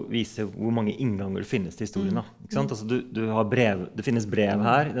en måte å vise hvor mange innganger det finnes til historien. Da. Ikke sant? Altså du har det finnes brev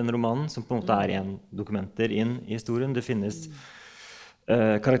her i denne romanen som på en måte igjen dokumenter inn i historien. Det finnes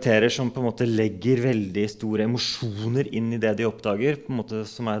karakterer som på en måte legger veldig store emosjoner inn i det de oppdager, på en måte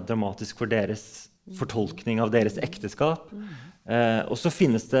som dramatisk for deres fortolkning av deres ekteskap. Og så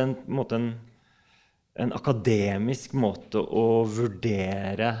finnes det en akademisk måte å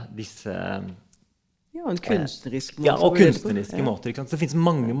vurdere disse en kunstnerisk måte. Ja, og kunstneriske måter. Ikke sant? Så det finnes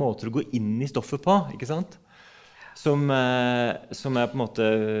mange måter å gå inn i stoffet på, ikke sant? Som jeg på en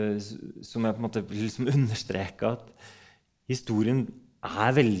måte vil liksom understreke at historien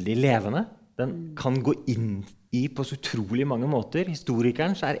veldig levende. Den kan gå inn i på så utrolig mange måter.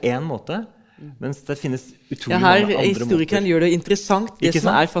 Historikeren så én måte, mens det finnes utrolig mange andre måter. Historikeren gjør det interessant, det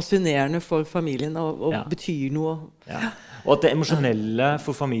som fascinerende for familien og betyr noe. Ja. Og at det emosjonelle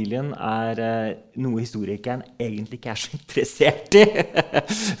for familien noe historikeren egentlig ikke så interessert i,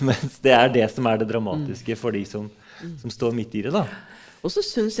 mens det det som det dramatiske for de som står midt i det da. Og så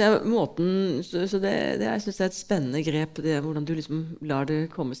synes jeg måten, jeg synes det et spennende grep, hvordan du liksom lar det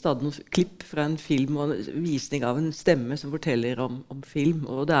komme stadig noen klipp fra en film og en visning av en stemme som forteller om film,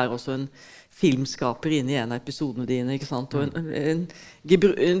 og det også en filmskaper inne i en av episodene dine, ikke sant? Og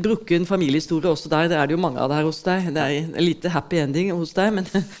en brukken familiehistorie også der, det det jo mange av det her hos deg, det en lite happy ending hos deg,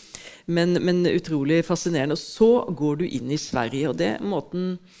 men utrolig fascinerende. Og så går du inn i Sverige, og det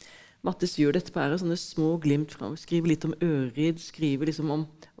måten Mattis gjør dette på sånne små glimt fra, skriver litt om Ørid, skriver liksom om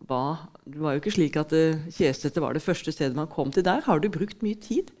det var jo ikke slik at Kjeseter var det første stedet man kom til. Der har du brukt mye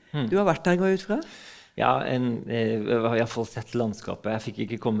tid. Du har vært der, går jeg ut fra? Ja, jeg har i hvert fall sett landskapet. Jeg fikk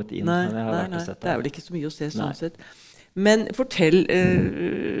ikke kommet inn, men jeg har vært og sett det. Det vel ikke så mye å se sånn sett. Men fortell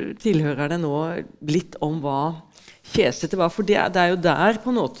tilhørerne nå litt om hva Kjeseter var, for det jo der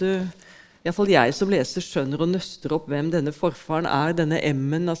på en måte i hvert fall jeg som leser skjønner og nøster opp hvem denne forfaren denne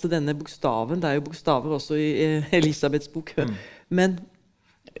M-en, altså denne bokstaven. Det jo bokstaver også i Elisabeths bok. Men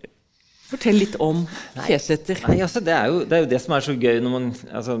fortell litt om Kjeseter. Nei, altså, det jo det som så gøy når man,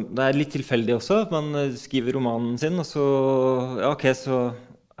 altså, det litt tilfeldig også. Man skriver romanen sin, og så, så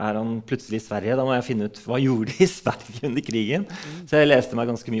han plutselig i Sverige. Da må jeg finne ut hva gjorde de i Sverige under krigen. Så jeg leste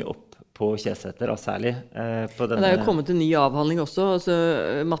meg ganske mye opp på Kjeseter, særlig på denne... Det jo kommet en ny avhandling også. Altså,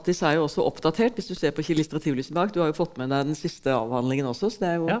 Mattis jo også oppdatert, hvis du ser på Litteraturlyset bak. Du har jo fått med deg den siste avhandlingen også, så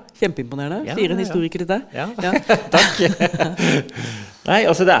det jo kjempeimponerende. Sier en historiker til deg. Ja. Takk. Nei,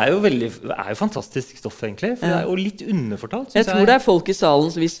 altså det jo fantastisk stoff egentlig, for det jo litt underfortalt. Jeg tror det folk i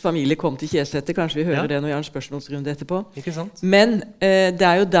salen, hvis familie kom til Kjeseter, kanskje vi hører det når vi har en spørsmålsrunde etterpå. Ikke sant? Men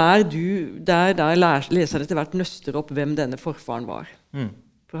det jo der leseren etter hvert nøster opp hvem denne forfaren var.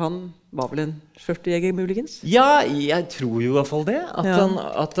 For han var vel en 40-jeger muligens? Ja, jeg tror jo i hvert fall det.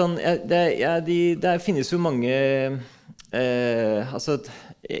 Det finnes jo mange...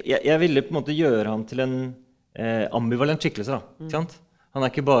 jeg ville på en måte gjøre han til en ambivalent skikkelse. Ikke sant? Han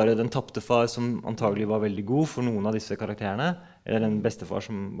ikke bare den tapte far som antagelig var veldig god for noen av disse karakterene, eller en bestefar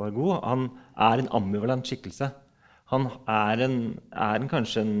som var god. Han en ambivalent skikkelse. Han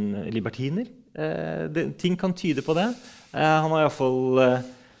kanskje en libertiner. Ting kan tyde på det. Han har i hvert fall...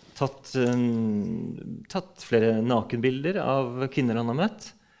 tatt flere nakenbilder av kvinner han har møtt.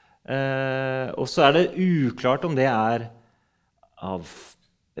 Og så det uklart om det av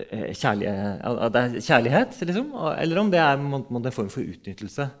kjærlighet, liksom, eller om det en form for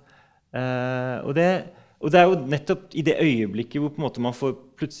utnyttelse. Og det jo nettopp i det øyeblikket hvor på en måte man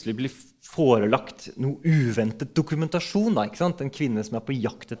plutselig blir forelagt noe uventet dokumentasjon, da, ikke sant? En kvinne som på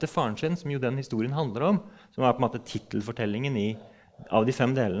jakt etter faren sin, som jo den historien handler om, som på en måte titelfortellingen av de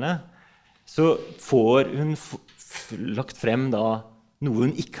 5 delene, så får hun lagt frem da noe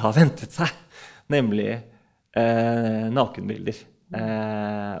hun ikke har ventet seg, nemlig nakenbilder,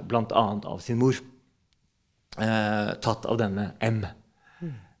 blant annet av sin mor, tatt av denne M.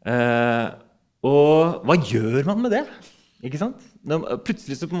 Og hva gjør man med det? Ikke sant?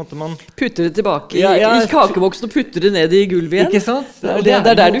 Plutselig så på en måte man... Putter det tilbake i kakeboksen og putter det ned i gulvet igjen. Ikke sant? Det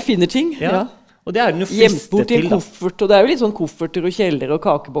der du finner ting. Ja. Og det er den jo Gjemt fristet bort i en til, da. koffert, og det er jo litt sånn kofferter og kjeller og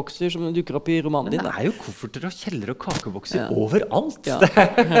kakebokser som dukker opp i romanen Men din. det Da. er jo kofferter og kjeller og kakebokser Ja. overalt. Ja.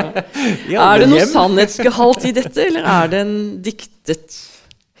 I Er alle det noe hjem. sannhetsgehalt i dette, eller er det en diktet?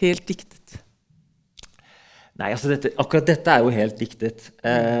 Helt diktet? Nei, altså akkurat dette er jo helt diktet.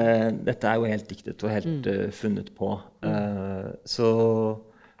 Dette er jo helt diktet og helt funnet på. Det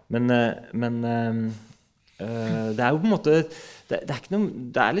er jo på en måte det er ikke noe,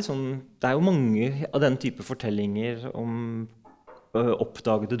 det er litt sånn, det er jo mange av den type fortellinger om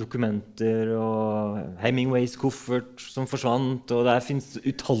oppdagede dokumenter og Hemingways koffert som forsvant, og det finnes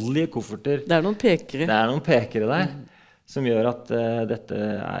utallige kofferter. Det er noen pekere. Det er noen pekere der som gjør at dette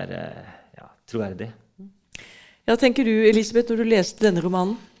er troverdig. Ja, tenker du, Elisabeth, når du leste denne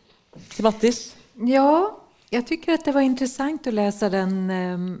romanen til Mattis? Ja, jag tycker att det var intressant att läsa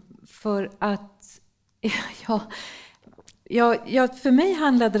den för att för mig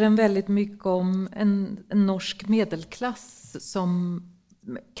handlade den väldigt mycket om en norsk medelklass som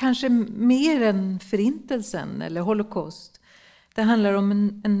kanske mer än förintelsen eller holocaust. Det handlar om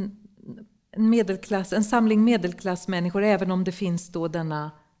en medelklass, en samling medelklassmänniskor, även om det finns då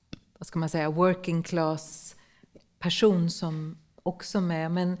denna, vad ska man säga, working class person som också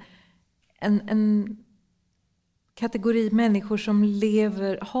med, men en kategori människor som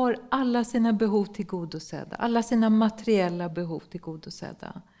har alla sina behov tillgodosedda, alla sina materiella behov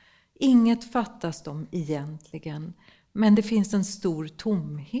tillgodosedda. Inget fattas dem egentligen, men det finns en stor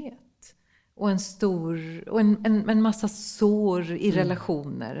tomhet och en massa sår i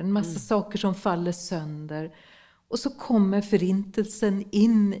relationer, en massa saker som faller sönder. Och så kommer förintelsen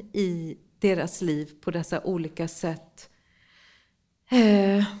in i deras liv på dessa olika sätt.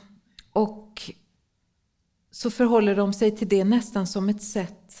 Och så förhåller de sig till det nästan som ett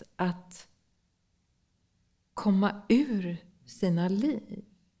sätt att komma ur sina liv.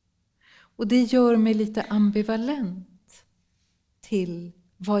 Och det gör mig lite ambivalent till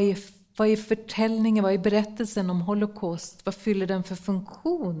vad är förtällningen, vad är berättelsen om Holocaust, vad fyller den för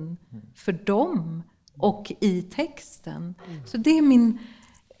funktion för dem och i texten. Så det är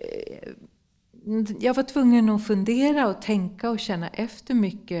jag var tvungen att fundera och tänka och känna efter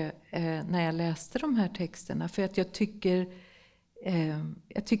mycket när jag läste de här texterna. För att jag tycker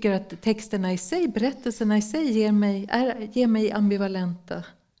att texterna i sig, berättelserna i sig ger mig ambivalenta,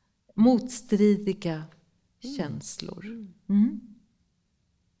 motstridiga känslor.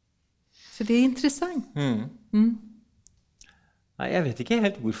 Så det är intressant. Nei, jeg vet ikke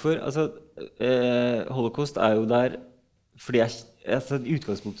helt hvorfor. Altså, Holocaust er jo der fordi i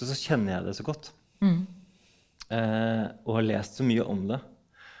utgangspunktet så kjenner jeg det så godt. Og har lest så mye om det.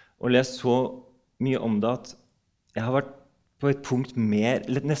 Og lest så mye om det at jeg har vært på et punkt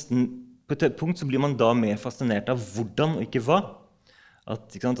på et punkt så blir man da mer fascinert av hvordan og ikke hva.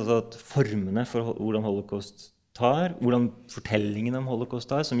 At formene for hvordan Holocaust tar, hvordan fortellingen om Holocaust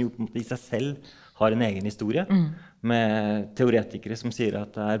tar, som jo på en måte i seg selv har en egen historie, med teoretikere som sier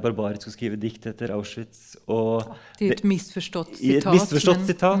at det er barbarisk å skrive dikt etter Auschwitz. Og det er et misforstått sitat. Et misforstått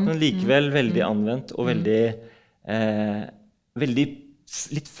sitat, men likevel veldig anvendt og veldig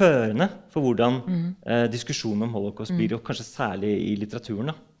litt førende for hvordan diskusjonen om Holocaust blir, og kanskje særlig i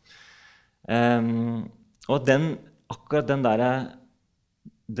litteraturen. Og akkurat den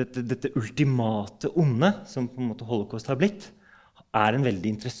dette ultimate onde som på en måte Holocaust har blitt, er en veldig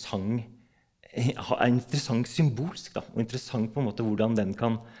interessant symbolsk, da, og interessant på en måte hvordan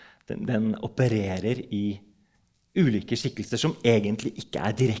den opererer i ulike skikkelser som egentlig ikke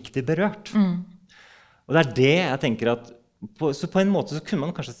er direkte berørt. Og det er det jeg tenker at så på en måte så kunne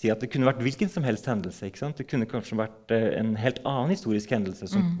man kanskje si at det kunne vært hvilken som helst hendelse, ikke sant? Det kunne kanskje vært en helt annen historisk hendelse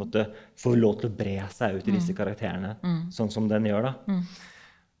som på en måte får lov til å bre seg ut i disse karakterene, sånn som den gjør da.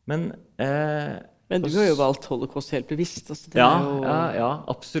 Men du har jo valgt Holocaust helt bevisst. Altså, ja,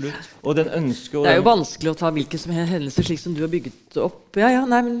 absolutt. Og den ønsker... Det er jo vanskelig å ta hvilke som helst hendelser slik som du har bygget opp.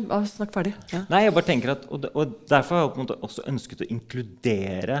 Nei, men snakk ferdig. Ja. Nei, jeg bare tenker at, og derfor har jeg på en måte også ønsket å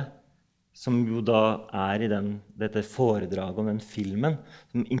inkludere, som jo da er i dette foredraget om den filmen,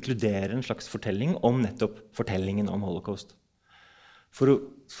 som inkluderer en slags fortelling om nettopp fortellingen om Holocaust. For å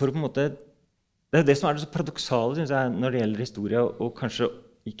på en måte... Det er det som er det så paradoksale, synes jeg, når det gjelder historie, og kanskje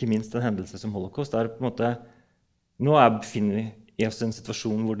ikke minst en hendelse som Holocaust, er på en måte... Nå befinner vi oss i en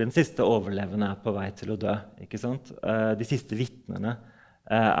situasjon hvor den siste overlevende er på vei til å dø, ikke sant? De siste vittnene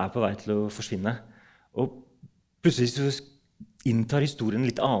er på vei til å forsvinne. Og plutselig så inntar historien en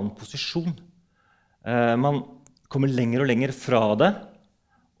litt annen posisjon. Man kommer lenger og lenger fra det,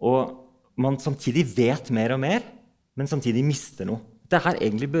 og man samtidig vet mer og mer, men samtidig mister noe.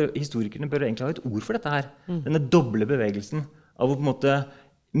 Historikerne bør egentlig ha et ord for dette her. Denne doble bevegelsen av å på en måte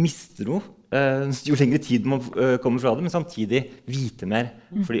mistro jo lengre tid man kommer fra det, men samtidig vite mer,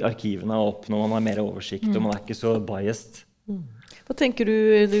 fordi arkivene er opp når man har mer oversikt, og man er ikke så biased. Hva tenker du?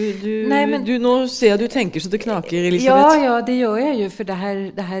 Nå ser jeg du tenker så det knaker, Elisabeth. Ja, det gör jag ju, för det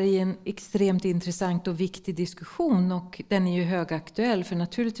här är en extremt intressant och viktig diskussion, och den är ju högaktuell, för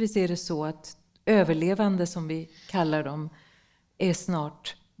naturligtvis är det så att överlevande, som vi kallar dem, är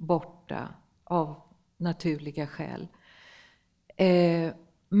snart borta av naturliga skäl.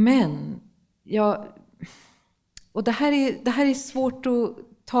 Men och det här är svårt att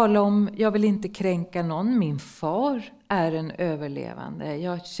tala om. Jag vill inte kränka någon. Min far är en överlevande.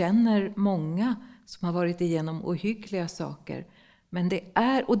 Jag känner många som har varit igenom ohyggliga saker, men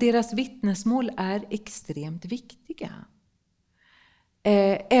och deras vittnesmål är extremt viktiga.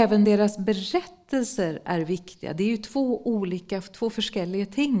 Även deras berättelser är viktiga. Det är ju två forskjellige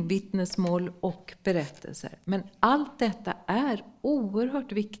ting, vittnesmål och berättelser. Men allt detta är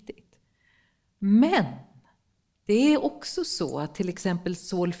oerhört viktigt. Men det är också så att till exempel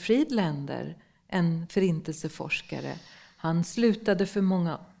Saul Friedlander, en förintelseforskare, han slutade för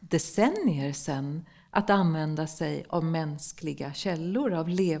många decennier sedan att använda sig av mänskliga källor, av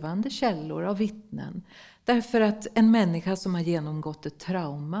levande källor, av vittnen. Därför att en människa som har genomgått ett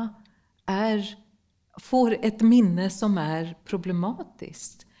trauma får ett minne som är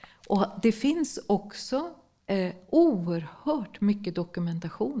problematiskt. Och det finns också oerhört mycket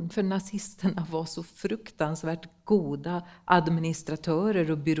dokumentation, för nazisterna var så fruktansvärt goda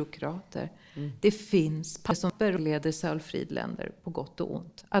administratörer och byråkrater. Det finns som förleder Saul Friedlander på gott och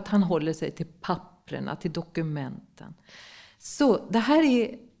ont. Att han håller sig till papperna, till dokumenten. Så det här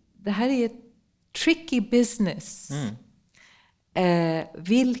är ett tricky business.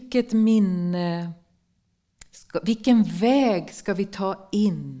 Vilket minne, vilken väg ska vi ta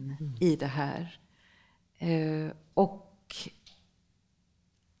in i det här? Och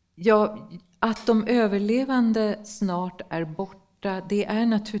att de överlevande snart är borta, det är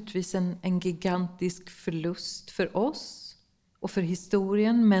naturligtvis en gigantisk förlust för oss och för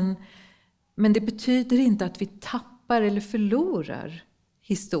historien, men det betyder inte att vi tappar eller förlorar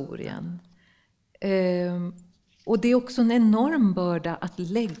historien. Och det är också en enorm börda att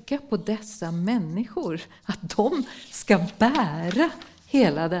lägga på dessa människor, att de ska bära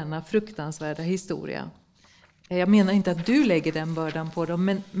hela denna fruktansvärda historia. Jag menar inte att du lägger den bördan på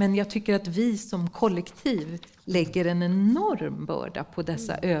dem, men jag tycker att vi som kollektiv lägger en enorm börda på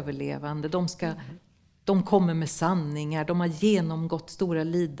dessa överlevande. De kommer med sanningar, de har genomgått stora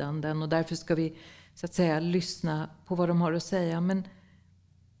lidanden, och därför ska vi så att säga lyssna på vad de har att säga. Men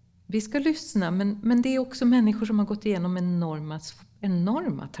vi ska lyssna, men det är också människor som har gått igenom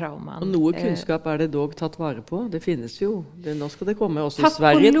enorma trauman. Og noe kunnskap det dog tatt vare på. Det finnes jo. Nå skal det komme også i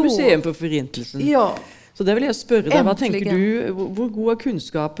Sverige et museum for forintelsen. Ja. Så det vil jeg spørre deg, hva tenker du, hvor god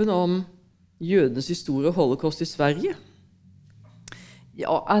kunnskapen om jødens historie og holocaust i Sverige?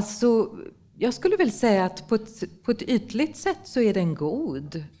 Ja, alltså jag skulle väl säga att på ett ytligt sätt så är den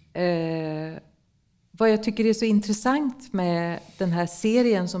god. Vad jag tycker är så intressant med den här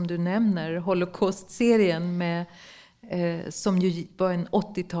serien som du nämner, Holocaust-serien med som ju var en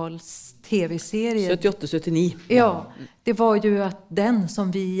 80-tals tv-serie. 78-79. Ja, det var ju att den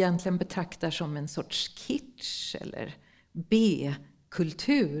som vi egentligen betraktar som en sorts kitsch eller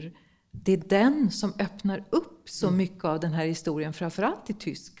B-kultur, det är den som öppnar upp så mycket av den här historien, framförallt i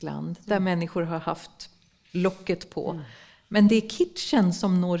Tyskland, där människor har haft locket på. Men det är kitschen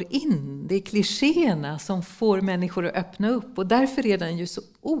som når in, det är klichéerna som får människor att öppna upp, och därför är den ju så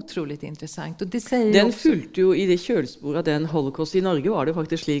otroligt intressant. Och det säger den också... fulgte jo i det kjølsporet av den holocaust i Norge, var det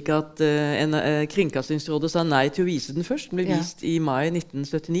faktisk slik at Kringkastingsrådet sa nei til å vise den først. Den ble vist i mai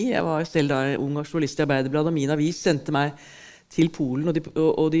 1979. Jeg var selv da ung journalist i Arbeiderbladet, og min avis sendte meg til Polen,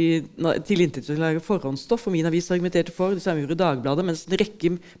 og de tilintetgjorde forhåndsstoff, og min avis argumenterte for, det samme gjorde Dagbladet, mens en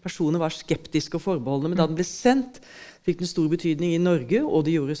rekke personer var skeptiske og forbeholdne, men da den ble sendt, fikk den stor betydning i Norge, og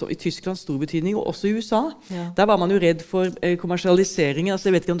det gjorde så i Tyskland stor betydning, og også i USA. Ja. Der var man jo redd for kommersialiseringen. Altså,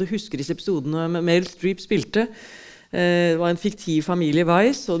 jeg vet ikke om du husker disse episodene Meryl Streep spilte. Det var en fiktiv familie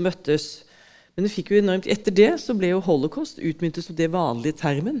Weiss, og møttes. Men det fikk jo enormt, etter det så ble jo holocaust utmyntet som det vanlige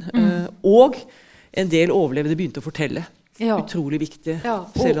termen, og en del overlevende begynte å fortelle. Ja. Utrolig viktig. Ja.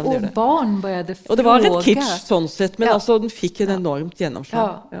 Og barn började fråga. Og det var en kitsch sånn sett, men altså, den fikk en enormt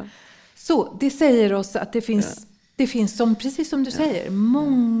genomslag. Ja. Så det säger oss att det finns precis som du säger,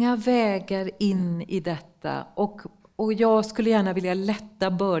 många vägar in i detta, och jag skulle gärna vilja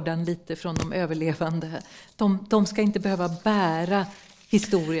lätta bördan lite från de överlevande. De ska inte behöva bära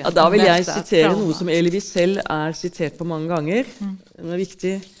historien. Ja, da vil jeg sitere noe som Elie Wiesel sitert på mange ganger. Det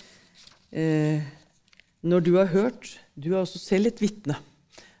viktig. Når du har hørt, du er også selv et vittne.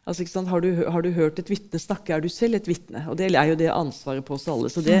 Altså, ikke sant? Har du hørt et vitne snakke, er du selv et vitne. Og det jo det ansvaret på oss alle.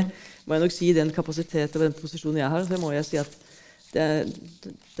 Så det må jeg nok si, den kapasitet og den posisjonen jeg har, så må jeg si at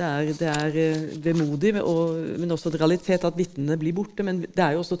det er vemodig, men også en realitet at vitnene blir borte. Men det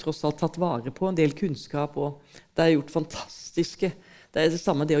jo også tross alt tatt vare på en del kunnskap, og det gjort fantastiske. Det det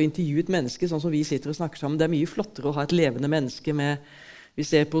samme det å intervjue et menneske, sånn som vi sitter og snakker sammen. Det mye flottere å ha et levende menneske med. Vi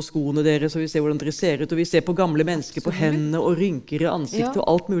ser på skoene deres, og vi ser hvordan dere ser ut, og vi ser på gamle mennesker på hendene og rynker i ansiktet og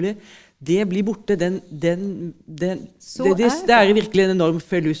alt mulig. Det blir borte. Det virkelig en enorm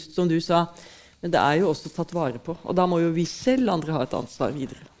forlust, som du sa. Men det jo også tatt vare på. Og da må jo vi selv andre ha et ansvar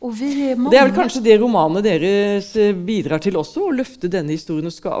videre. Og det vel kanskje det romanene deres bidrar til også, å løfte denne historien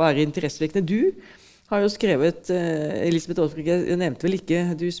og skal være interessevekkende. Du har jo skrevet, Elisabeth Aasbryg, jeg nevnte vel ikke,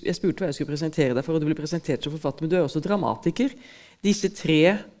 jeg spurte hva jeg skulle presentere deg for, og du ble presentert som forfatter, men du også dramatiker. Disse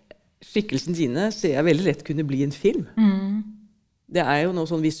 3 skikkelsene dine ser jeg veldig lett kunne bli en film. Det jo noe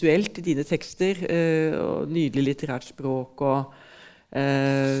sånn visuelt i dine tekster, og nydelig litterært språk, og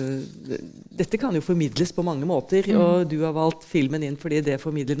dette kan jo formidles på mange måter, og du har valgt filmen inn fordi det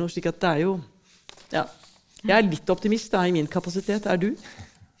formidler noe, slik at det jo, ja. Jeg litt optimist da, i min kapasitet. Du?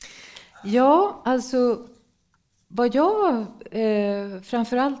 Ja, alltså vad jag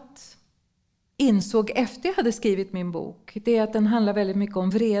framförallt insåg efter jag hade skrivit min bok, det att den handlar väldigt mycket om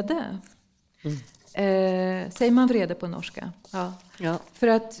vrede. Säger man vrede på norska? Ja. För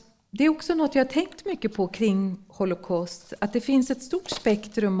att det också något jag har tänkt mycket på kring Holocaust, att det finns ett stort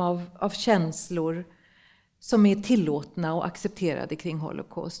spektrum av känslor som tillåtna och accepterade kring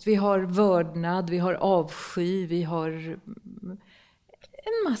Holocaust. Vi har vördnad, vi har avsky, vi har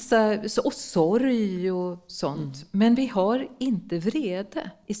en massa och sorg och sånt. Men vi har inte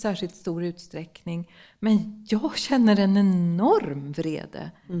vrede i särskilt stor utsträckning. Men jag känner en enorm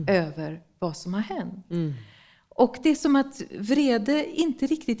vrede över vad som har hänt. Och det är som att vrede inte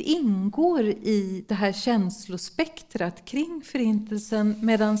riktigt ingår i det här känslospektrat kring förintelsen,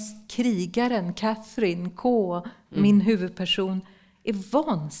 medan krigaren Catherine K, min huvudperson, är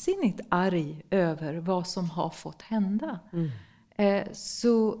vansinnigt arg över vad som har fått hända.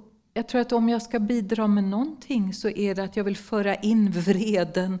 Så jag tror att om jag ska bidra med någonting så är det att jag vill föra in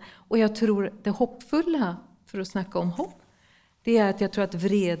vreden. Och jag tror det hoppfulla, för att snacka om hopp, det är att jag tror att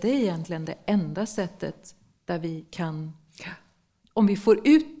vrede är egentligen det enda sättet där vi kan, om vi får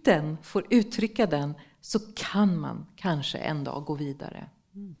ut den, får uttrycka den, så kan man kanske en dag gå vidare.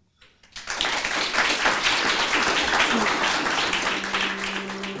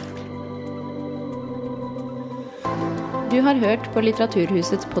 Du har hørt på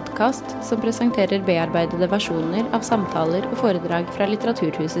Litteraturhusets podcast, som presenterer bearbeidede versjoner av samtaler og foredrag fra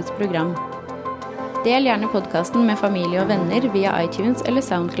Litteraturhusets program. Del gjerne podcasten med familie og venner via iTunes eller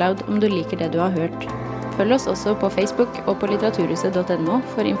SoundCloud om du liker det du har hørt. Følg oss også på Facebook og på litteraturhuset.no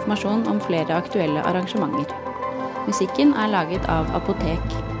for informasjon om flere aktuelle arrangementer. Musikken laget av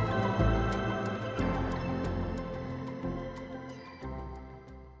Apotek.